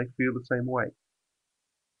you might feel the same way.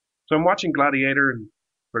 So I'm watching Gladiator, and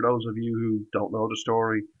for those of you who don't know the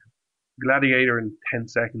story, Gladiator in 10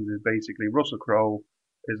 seconds is basically Russell Crowe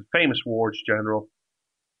is a famous wars general,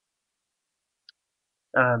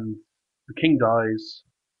 and the king dies.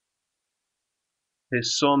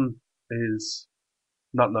 His son is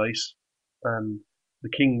not nice, and the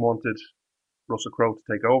king wanted Russell Crowe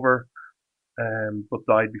to take over, but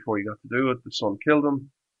died before he got to do it. The son killed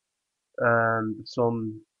him, and the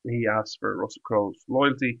son, he asks for Russell Crowe's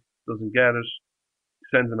loyalty, doesn't get it,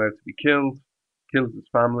 sends him out to be killed, kills his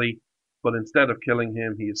family, but instead of killing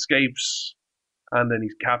him, he escapes, and then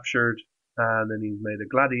he's captured, and then he's made a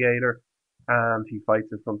gladiator, and he fights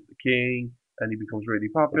in front of the king, and he becomes really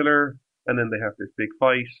popular, and then they have this big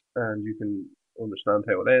fight, and you can understand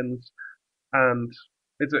how it ends, and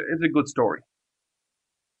it's a good story.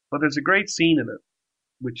 But there's a great scene in it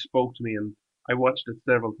which spoke to me, and I watched it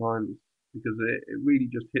several times because it really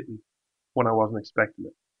just hit me when I wasn't expecting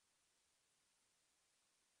it.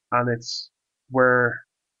 And it's where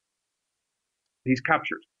he's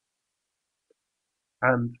captured.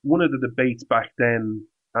 And one of the debates back then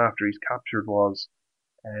after he's captured was,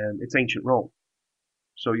 it's ancient Rome.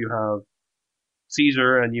 So you have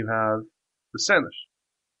Caesar and you have the Senate.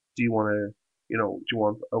 Do you want to, do you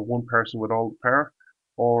want a one person with all the power,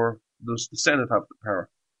 or does the Senate have the power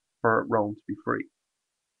for Rome to be free?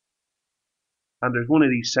 And there's one of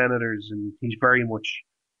these senators, and he's very much,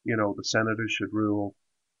 the senators should rule.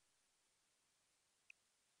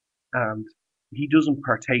 And he doesn't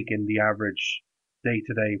partake in the average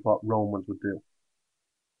day-to-day what Romans would do.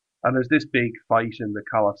 And there's this big fight in the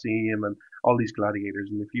Colosseum and all these gladiators.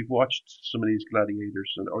 And if you've watched some of these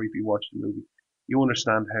gladiators, or if you watched the movie, you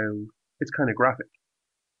understand how it's kind of graphic.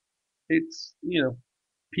 It's,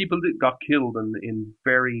 people that got killed in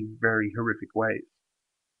very, very horrific ways.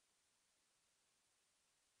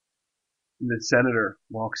 And the senator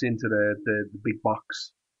walks into the big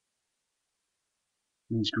box,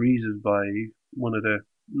 and he's greeted by one of the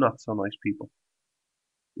not so nice people.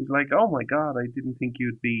 He's like, "Oh my God, I didn't think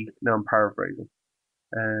you'd be," now I'm paraphrasing,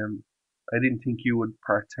 "I didn't think you would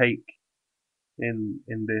partake in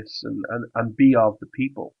this and be of the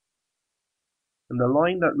people." And the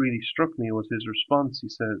line that really struck me was his response. He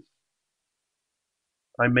says,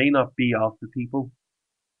 "I may not be of the people,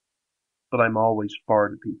 but I'm always for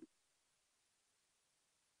the people."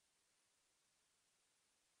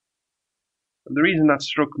 And the reason that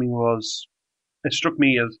struck me was, it struck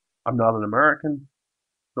me as I'm not an American,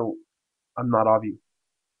 so I'm not of you.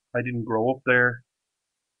 I didn't grow up there.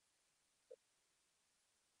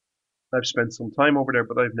 I've spent some time over there,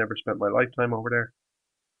 but I've never spent my lifetime over there.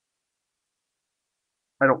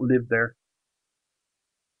 I don't live there,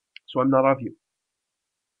 so I'm not of you.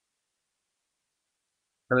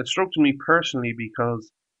 And it struck me personally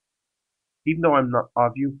because even though I'm not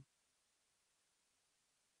of you,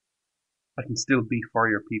 I can still be for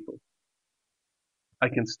your people. I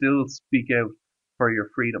can still speak out for your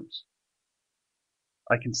freedoms.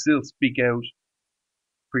 I can still speak out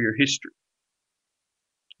for your history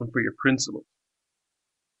and for your principles.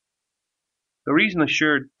 The reason I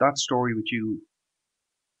shared that story with you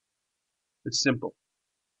is simple.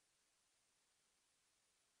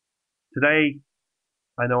 Today,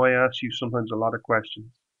 I know I ask you sometimes a lot of questions.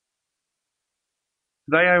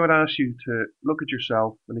 Today I would ask you to look at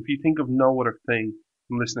yourself, and if you think of no other thing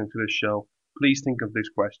from listening to this show, please think of this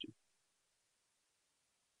question.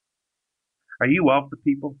 Are you of the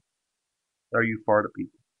people? Or are you for the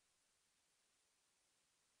people?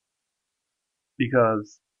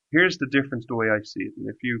 Because here's the difference the way I see it. And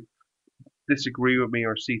if you disagree with me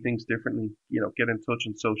or see things differently, get in touch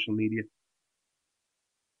on social media.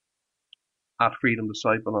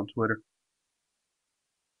 @FreedomDisciple on Twitter.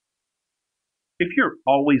 If you're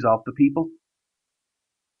always of the people,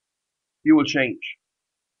 you will change.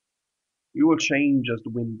 You will change as the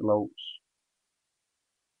wind blows.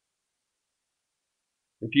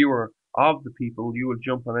 If you are of the people, you will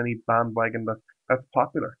jump on any bandwagon that that's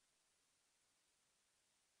popular.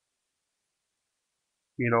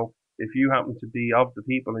 If you happen to be of the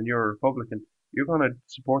people and you're a Republican, you're going to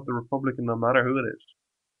support the Republican no matter who it is.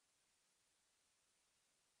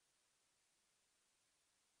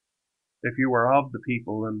 If you were of the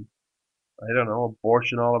people and, I don't know,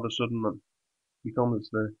 abortion all of a sudden becomes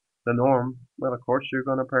the norm, well, of course you're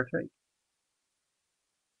going to partake.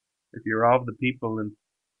 If you're of the people and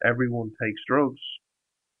everyone takes drugs,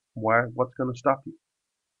 what's going to stop you?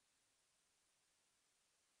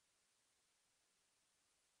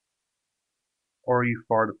 Or are you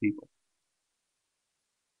for the people?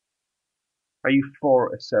 Are you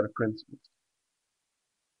for a set of principles?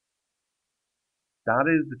 That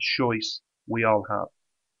is the choice we all have.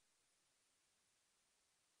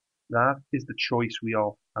 That is the choice we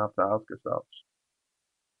all have to ask ourselves.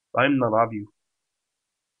 I'm not of you,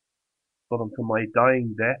 but until my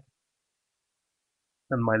dying death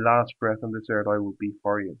and my last breath on this earth, I will be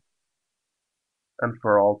for you and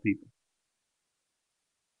for all people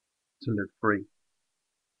to live free,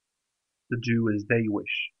 to do as they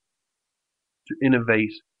wish, to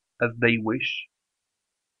innovate as they wish.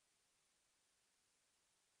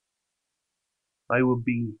 I will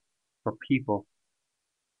be for people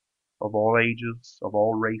of all ages, of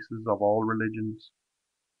all races, of all religions,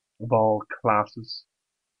 of all classes,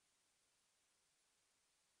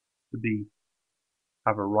 to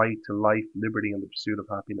have a right to life, liberty, and the pursuit of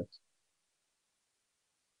happiness.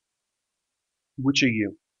 Which are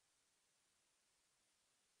you?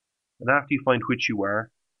 And after you find which you are,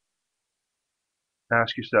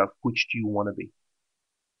 ask yourself, which do you want to be?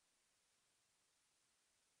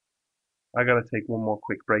 I gotta take one more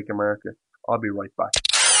quick break, America. I'll be right back.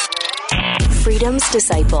 Freedom's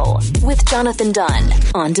Disciple with Jonathan Dunn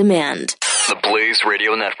on demand. The Blaze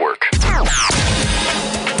Radio Network.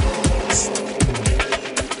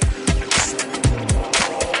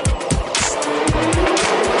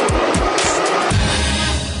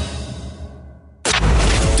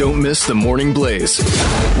 Don't miss the Morning Blaze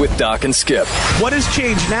with Doc and Skip. What has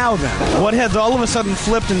changed now, then? What has all of a sudden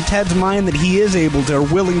flipped in Ted's mind that he is able to, or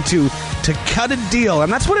willing to cut a deal?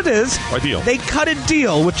 And that's what it is. A deal. They cut a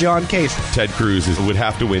deal with John Kasich. Ted Cruz would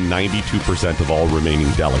have to win 92% of all remaining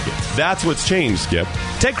delegates. That's what's changed, Skip.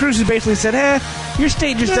 Ted Cruz has basically said, your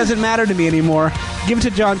state just doesn't matter to me anymore. Give it to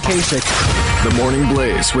John Kasich. The Morning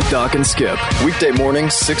Blaze with Doc and Skip. Weekday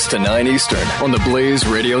mornings, 6 to 9 Eastern on the Blaze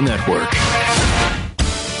Radio Network.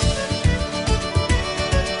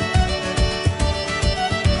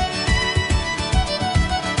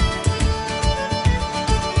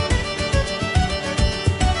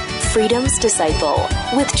 Freedom's Disciple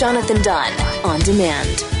with Jonathan Dunn on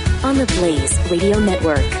demand on the Blaze Radio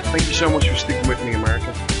Network. Thank you so much for sticking with me,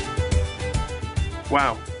 America.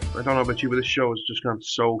 Wow, I don't know about you, but this show has just gone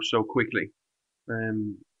so quickly.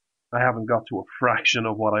 I haven't got to a fraction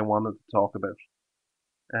of what I wanted to talk about.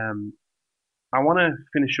 I want to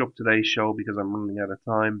finish up today's show because I'm running out of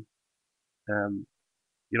time.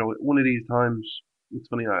 One of these times, it's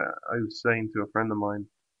funny, I was saying to a friend of mine,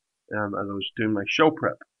 as I was doing my show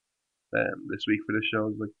prep, this week for the show, I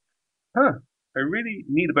was like, I really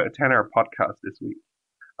need about a 10-hour podcast this week.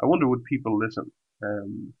 I wonder would people listen?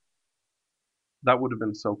 That would have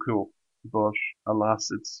been so cool. But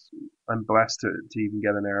alas, I'm blessed to even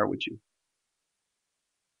get an hour with you.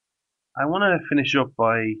 I want to finish up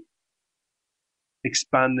by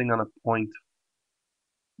expanding on a point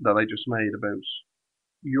that I just made about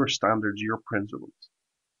your standards, your principles.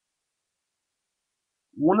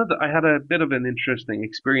 I had a bit of an interesting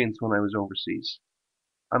experience when I was overseas,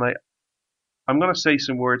 and I'm going to say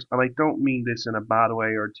some words, and I don't mean this in a bad way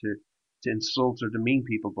or to insult or demean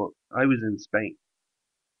people, but I was in Spain,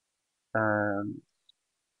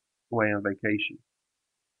 away on vacation,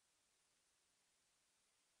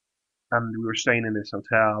 and we were staying in this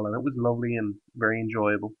hotel, and it was lovely and very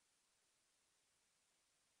enjoyable,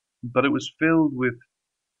 but it was filled with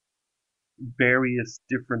various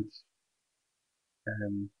different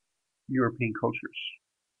European cultures.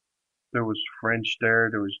 There was French there,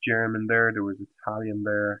 there was German there, there was Italian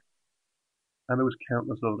there, and there was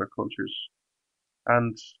countless other cultures.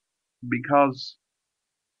 And because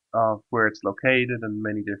of where it's located and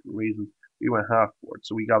many different reasons, we went half board.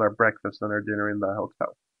 So we got our breakfast and our dinner in the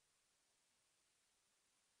hotel.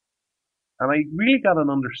 And I really got an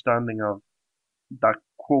understanding of that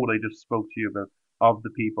quote I just spoke to you about, of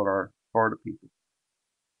the people or for the people.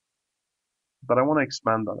 But I want to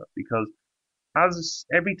expand on it because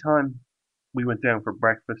every time we went down for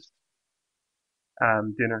breakfast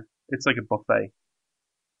and dinner, it's like a buffet.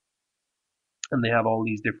 And they have all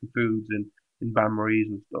these different foods in bain-maries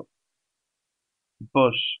and stuff.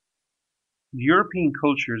 But European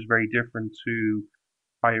culture is very different to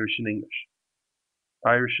Irish and English.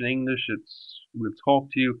 Irish and English, we'll talk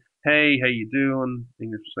to you. Hey, how you doing?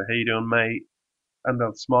 English will say, how you doing, mate? And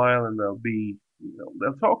they'll smile and they'll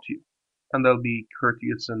talk to you. And they'll be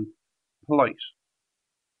courteous and polite.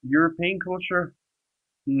 European culture,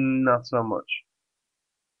 not so much.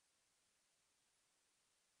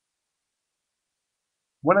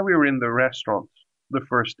 When we were in the restaurant the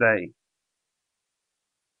first day,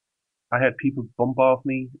 I had people bump off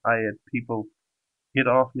me. I had people hit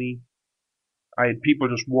off me. I had people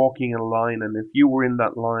just walking in a line, and if you were in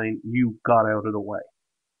that line, you got out of the way,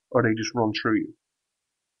 or they just run through you.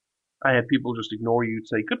 I had people just ignore you,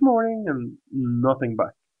 say good morning, and nothing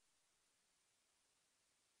back.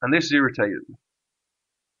 And this irritated me.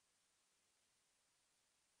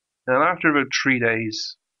 And after about 3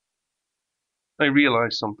 days, I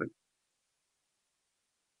realized something.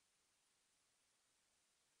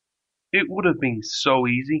 It would have been so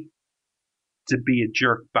easy to be a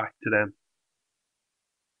jerk back to them.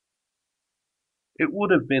 It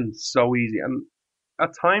would have been so easy. And at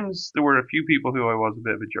times, there were a few people who I was a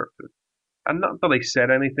bit of a jerk to. And not that I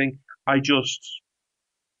said anything, I just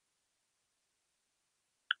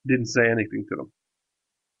didn't say anything to them.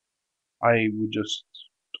 I would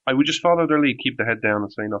just follow their lead, keep the head down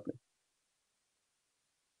and say nothing.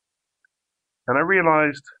 And I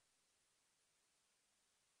realized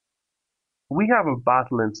we have a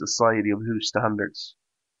battle in society of whose standards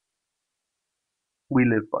we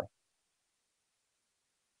live by.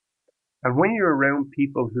 And when you're around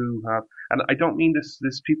people who have, and I don't mean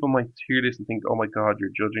this people might hear this and think, oh my God, you're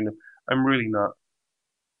judging them. I'm really not.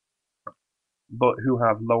 But who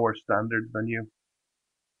have lower standards than you.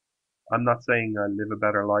 I'm not saying I live a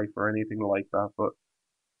better life or anything like that, but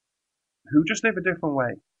who just live a different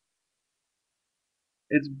way.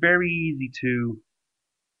 It's very easy to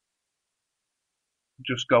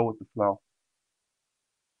just go with the flow.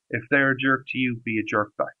 If they're a jerk to you, be a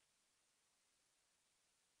jerk back.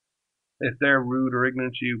 If they're rude or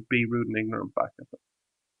ignorant to you, be rude and ignorant back at them.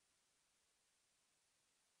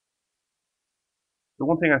 The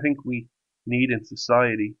one thing I think we need in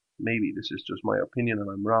society, maybe this is just my opinion and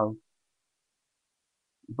I'm wrong,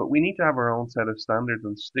 but we need to have our own set of standards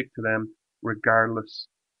and stick to them regardless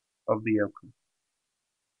of the outcome.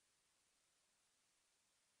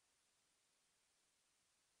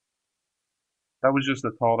 That was just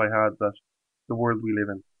a thought I had, that the world we live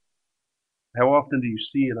in. How often do you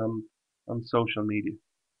see it on social media?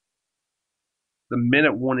 The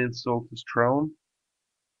minute one insult is thrown,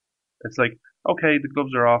 it's like, okay, the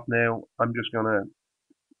gloves are off now.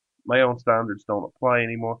 My own standards don't apply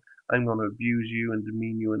anymore. I'm gonna abuse you and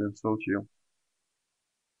demean you and insult you.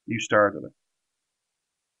 You started it.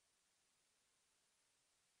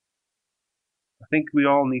 I think we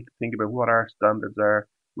all need to think about what our standards are,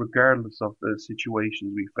 regardless of the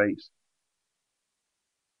situations we face.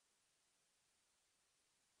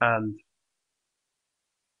 And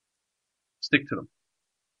stick to them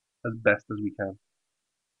as best as we can.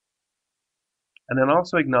 And then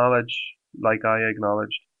also acknowledge, like I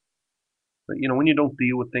acknowledged, that, when you don't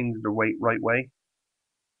deal with things the right way,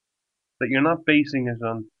 that you're not basing it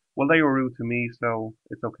on, well, they were rude to me, so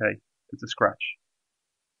it's okay. It's a scratch.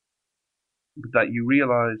 But that you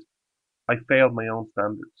realize, I failed my own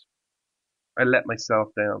standards. I let myself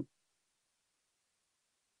down.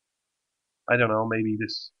 I don't know, maybe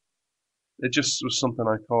it just was something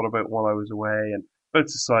I thought about while I was away, and about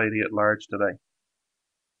society at large today.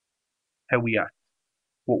 How we act.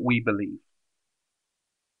 What we believe.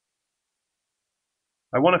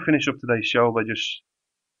 I want to finish up today's show by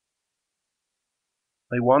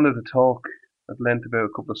I wanted to talk at length about a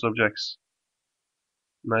couple of subjects,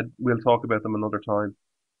 and we'll talk about them another time.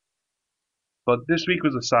 But this week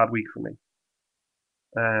was a sad week for me.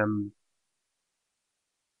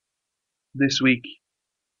 This week,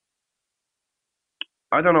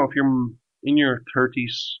 I don't know if you're in your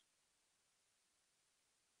 30s,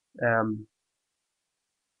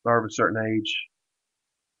 or of a certain age,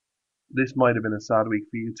 this might have been a sad week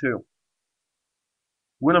for you too.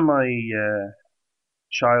 One of my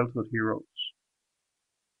childhood heroes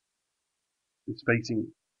is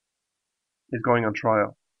going on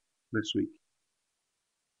trial this week.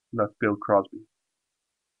 And that's Bill Cosby.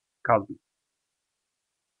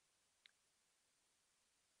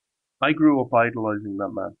 I grew up idolizing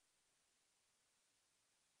that man.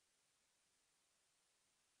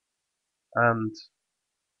 And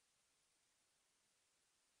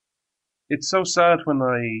it's so sad when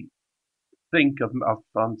I think of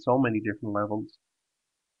on so many different levels.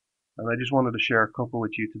 And I just wanted to share a couple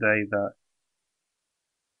with you today that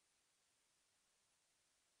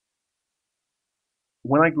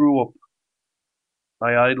when I grew up,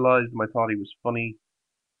 I idolized him. I thought he was funny.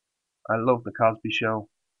 I loved the Cosby Show.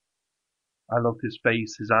 I loved his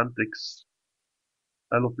face, his antics.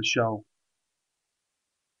 I loved the show.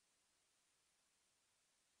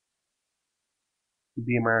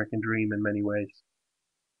 The American dream in many ways.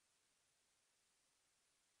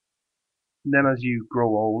 And then as you grow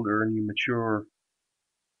older and you mature,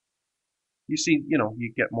 you see,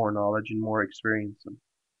 you get more knowledge and more experience. And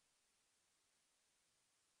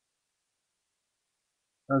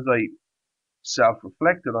as I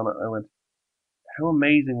self-reflected on it, I went, how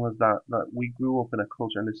amazing was that we grew up in a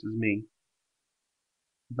culture, and this is me,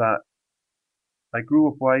 that I grew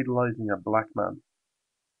up idolizing a black man.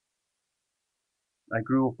 I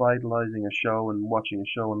grew up idolizing a show and watching a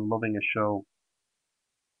show and loving a show,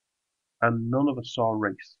 and none of us saw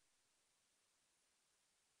race.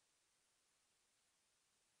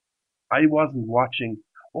 I wasn't watching,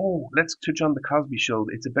 oh, let's touch on the Cosby Show.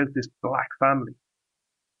 It's about this black family.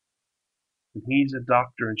 And he's a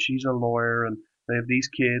doctor and she's a lawyer and they have these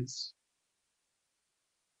kids.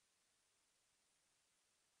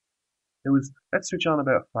 It was, let's switch on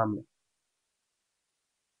about family.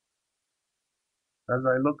 As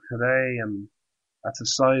I look today and at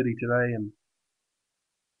society today, and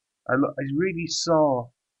I really saw,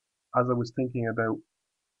 as I was thinking about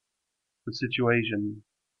the situation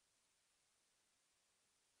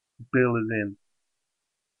Bill is in,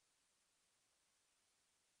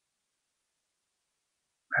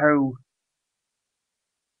 how,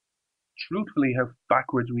 truthfully, how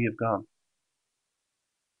backwards we have gone.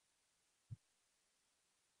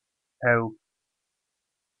 How,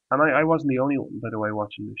 and I wasn't the only one, by the way,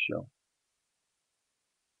 watching this show,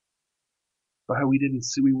 but how we didn't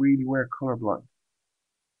see, we really were colorblind.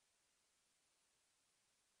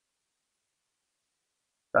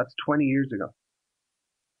 That's 20 years ago.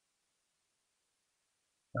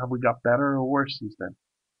 Have we got better or worse since then?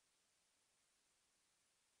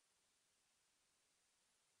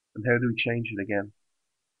 And how do we change it again?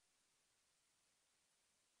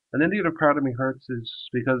 And then the other part of me hurts is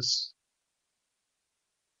because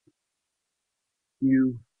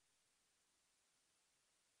you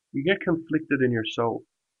get conflicted in your soul.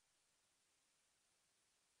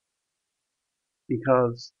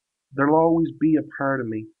 Because there'll always be a part of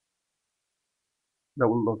me that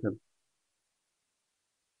will love him.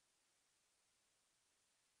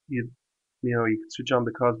 You can switch on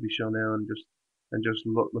the Cosby Show now and just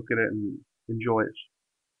look at it and enjoy it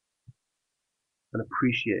and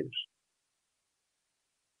appreciate it.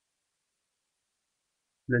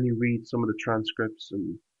 And then you read some of the transcripts,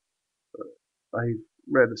 and I've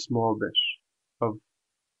read a small bit of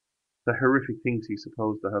the horrific things he's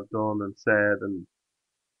supposed to have done and said, and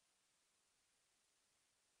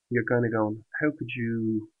you're kind of going, how could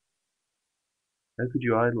you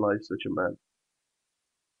idolize such a man?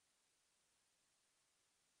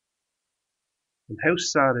 And how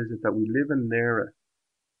sad is it that we live in an era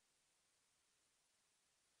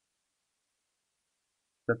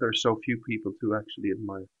that there are so few people to actually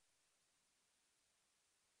admire?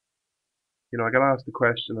 I got asked the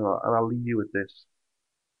question, and I'll leave you with this.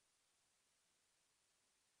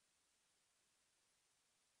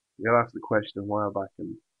 I got asked the question a while back,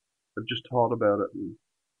 and I've just thought about it, and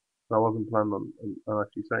I wasn't planning on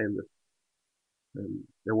actually saying this. And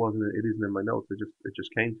it isn't in my notes. It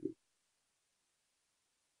just came to me.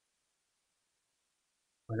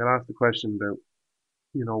 I got asked the question about,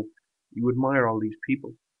 you admire all these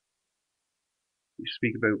people. You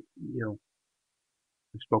speak about,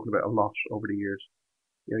 I've spoken about a lot over the years.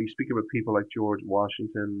 You speak about people like George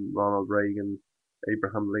Washington, Ronald Reagan,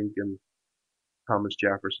 Abraham Lincoln, Thomas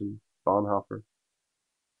Jefferson, Bonhoeffer.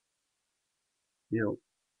 Is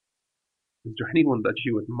there anyone that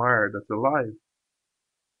you admire that's alive?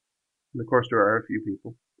 And of course, there are a few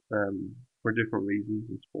people, for different reasons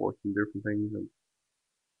and sports and different things. And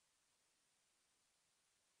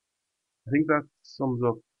I think that sums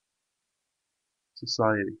up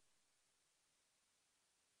society.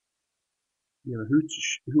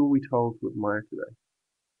 Who are we told to admire today?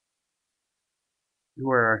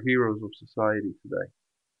 Who are our heroes of society today?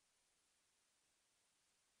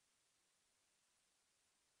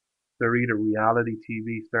 They're either reality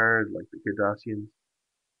TV stars like the Kardashians,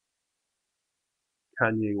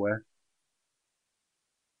 Kanye West.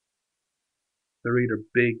 They're either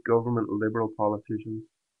big government liberal politicians,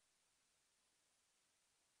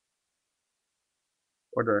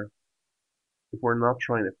 or if we're not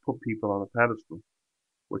trying to put people on a pedestal,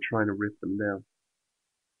 we're trying to rip them down.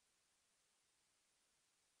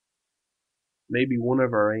 Maybe one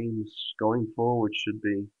of our aims going forward should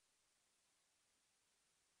be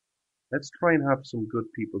Let's try and have some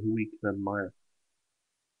good people who we can admire,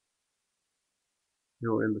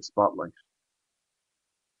 who are in the spotlight,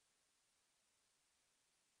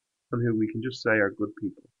 and who we can just say are good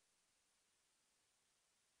people.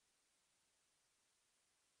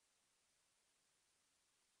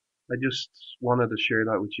 I just wanted to share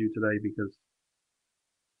that with you today because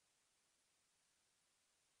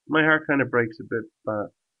my heart kind of breaks a bit that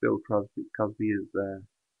Bill Cosby is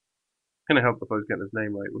kind of helped if I was getting his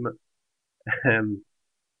name right, wouldn't it?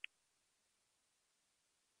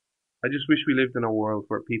 I just wish we lived in a world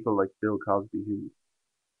where people like Bill Cosby, who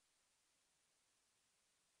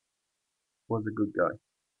was a good guy,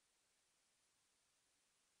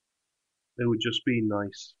 they would just be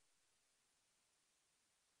nice.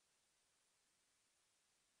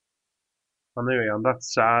 And anyway, on that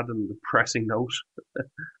sad and depressing note,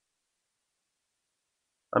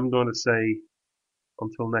 I'm going to say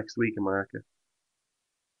until next week, America.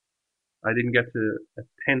 I didn't get to a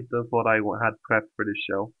tenth of what I had prepped for this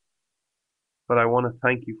show, but I want to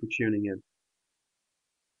thank you for tuning in,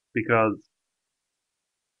 because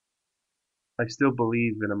I still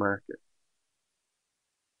believe in America.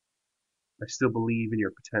 I still believe in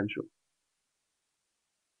your potential.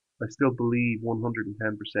 I still believe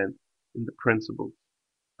 110% in the principles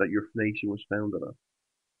that your nation was founded on.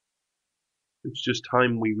 It's just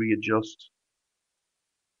time we readjust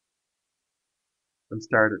and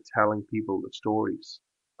started telling people the stories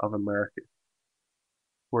of America,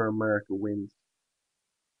 where America wins,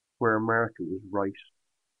 where America was right,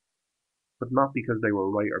 but not because they were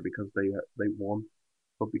right or because they won,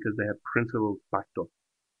 but because they had principles backed up.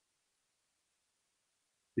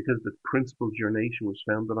 Because the principles your nation was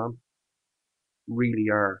founded on really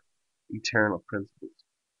are eternal principles.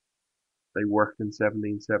 They worked in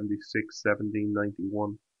 1776,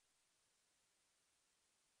 1791,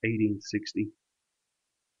 1860,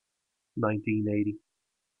 1980,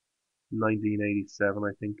 1987,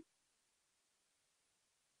 I think.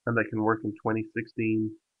 And they can work in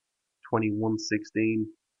 2016, 2116,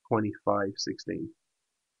 2516.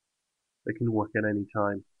 They can work at any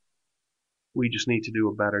time. We just need to do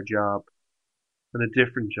a better job and a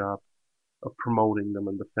different job of promoting them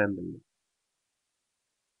and defending them.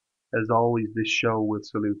 As always, this show will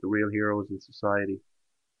salute the real heroes in society.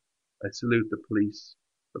 I salute the police,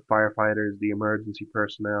 the firefighters, the emergency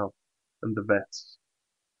personnel, and the vets.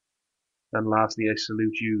 And lastly, I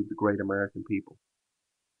salute you, the great American people.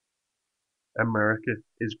 America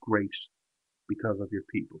is great because of your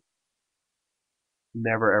people.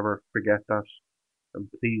 Never ever forget that, and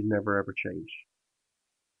please never ever change.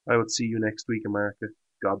 I will see you next week, America.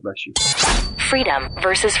 God bless you. Freedom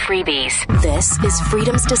versus freebies. This is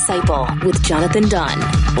Freedom's Disciple with Jonathan Dunn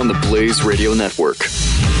on the Blaze Radio Network.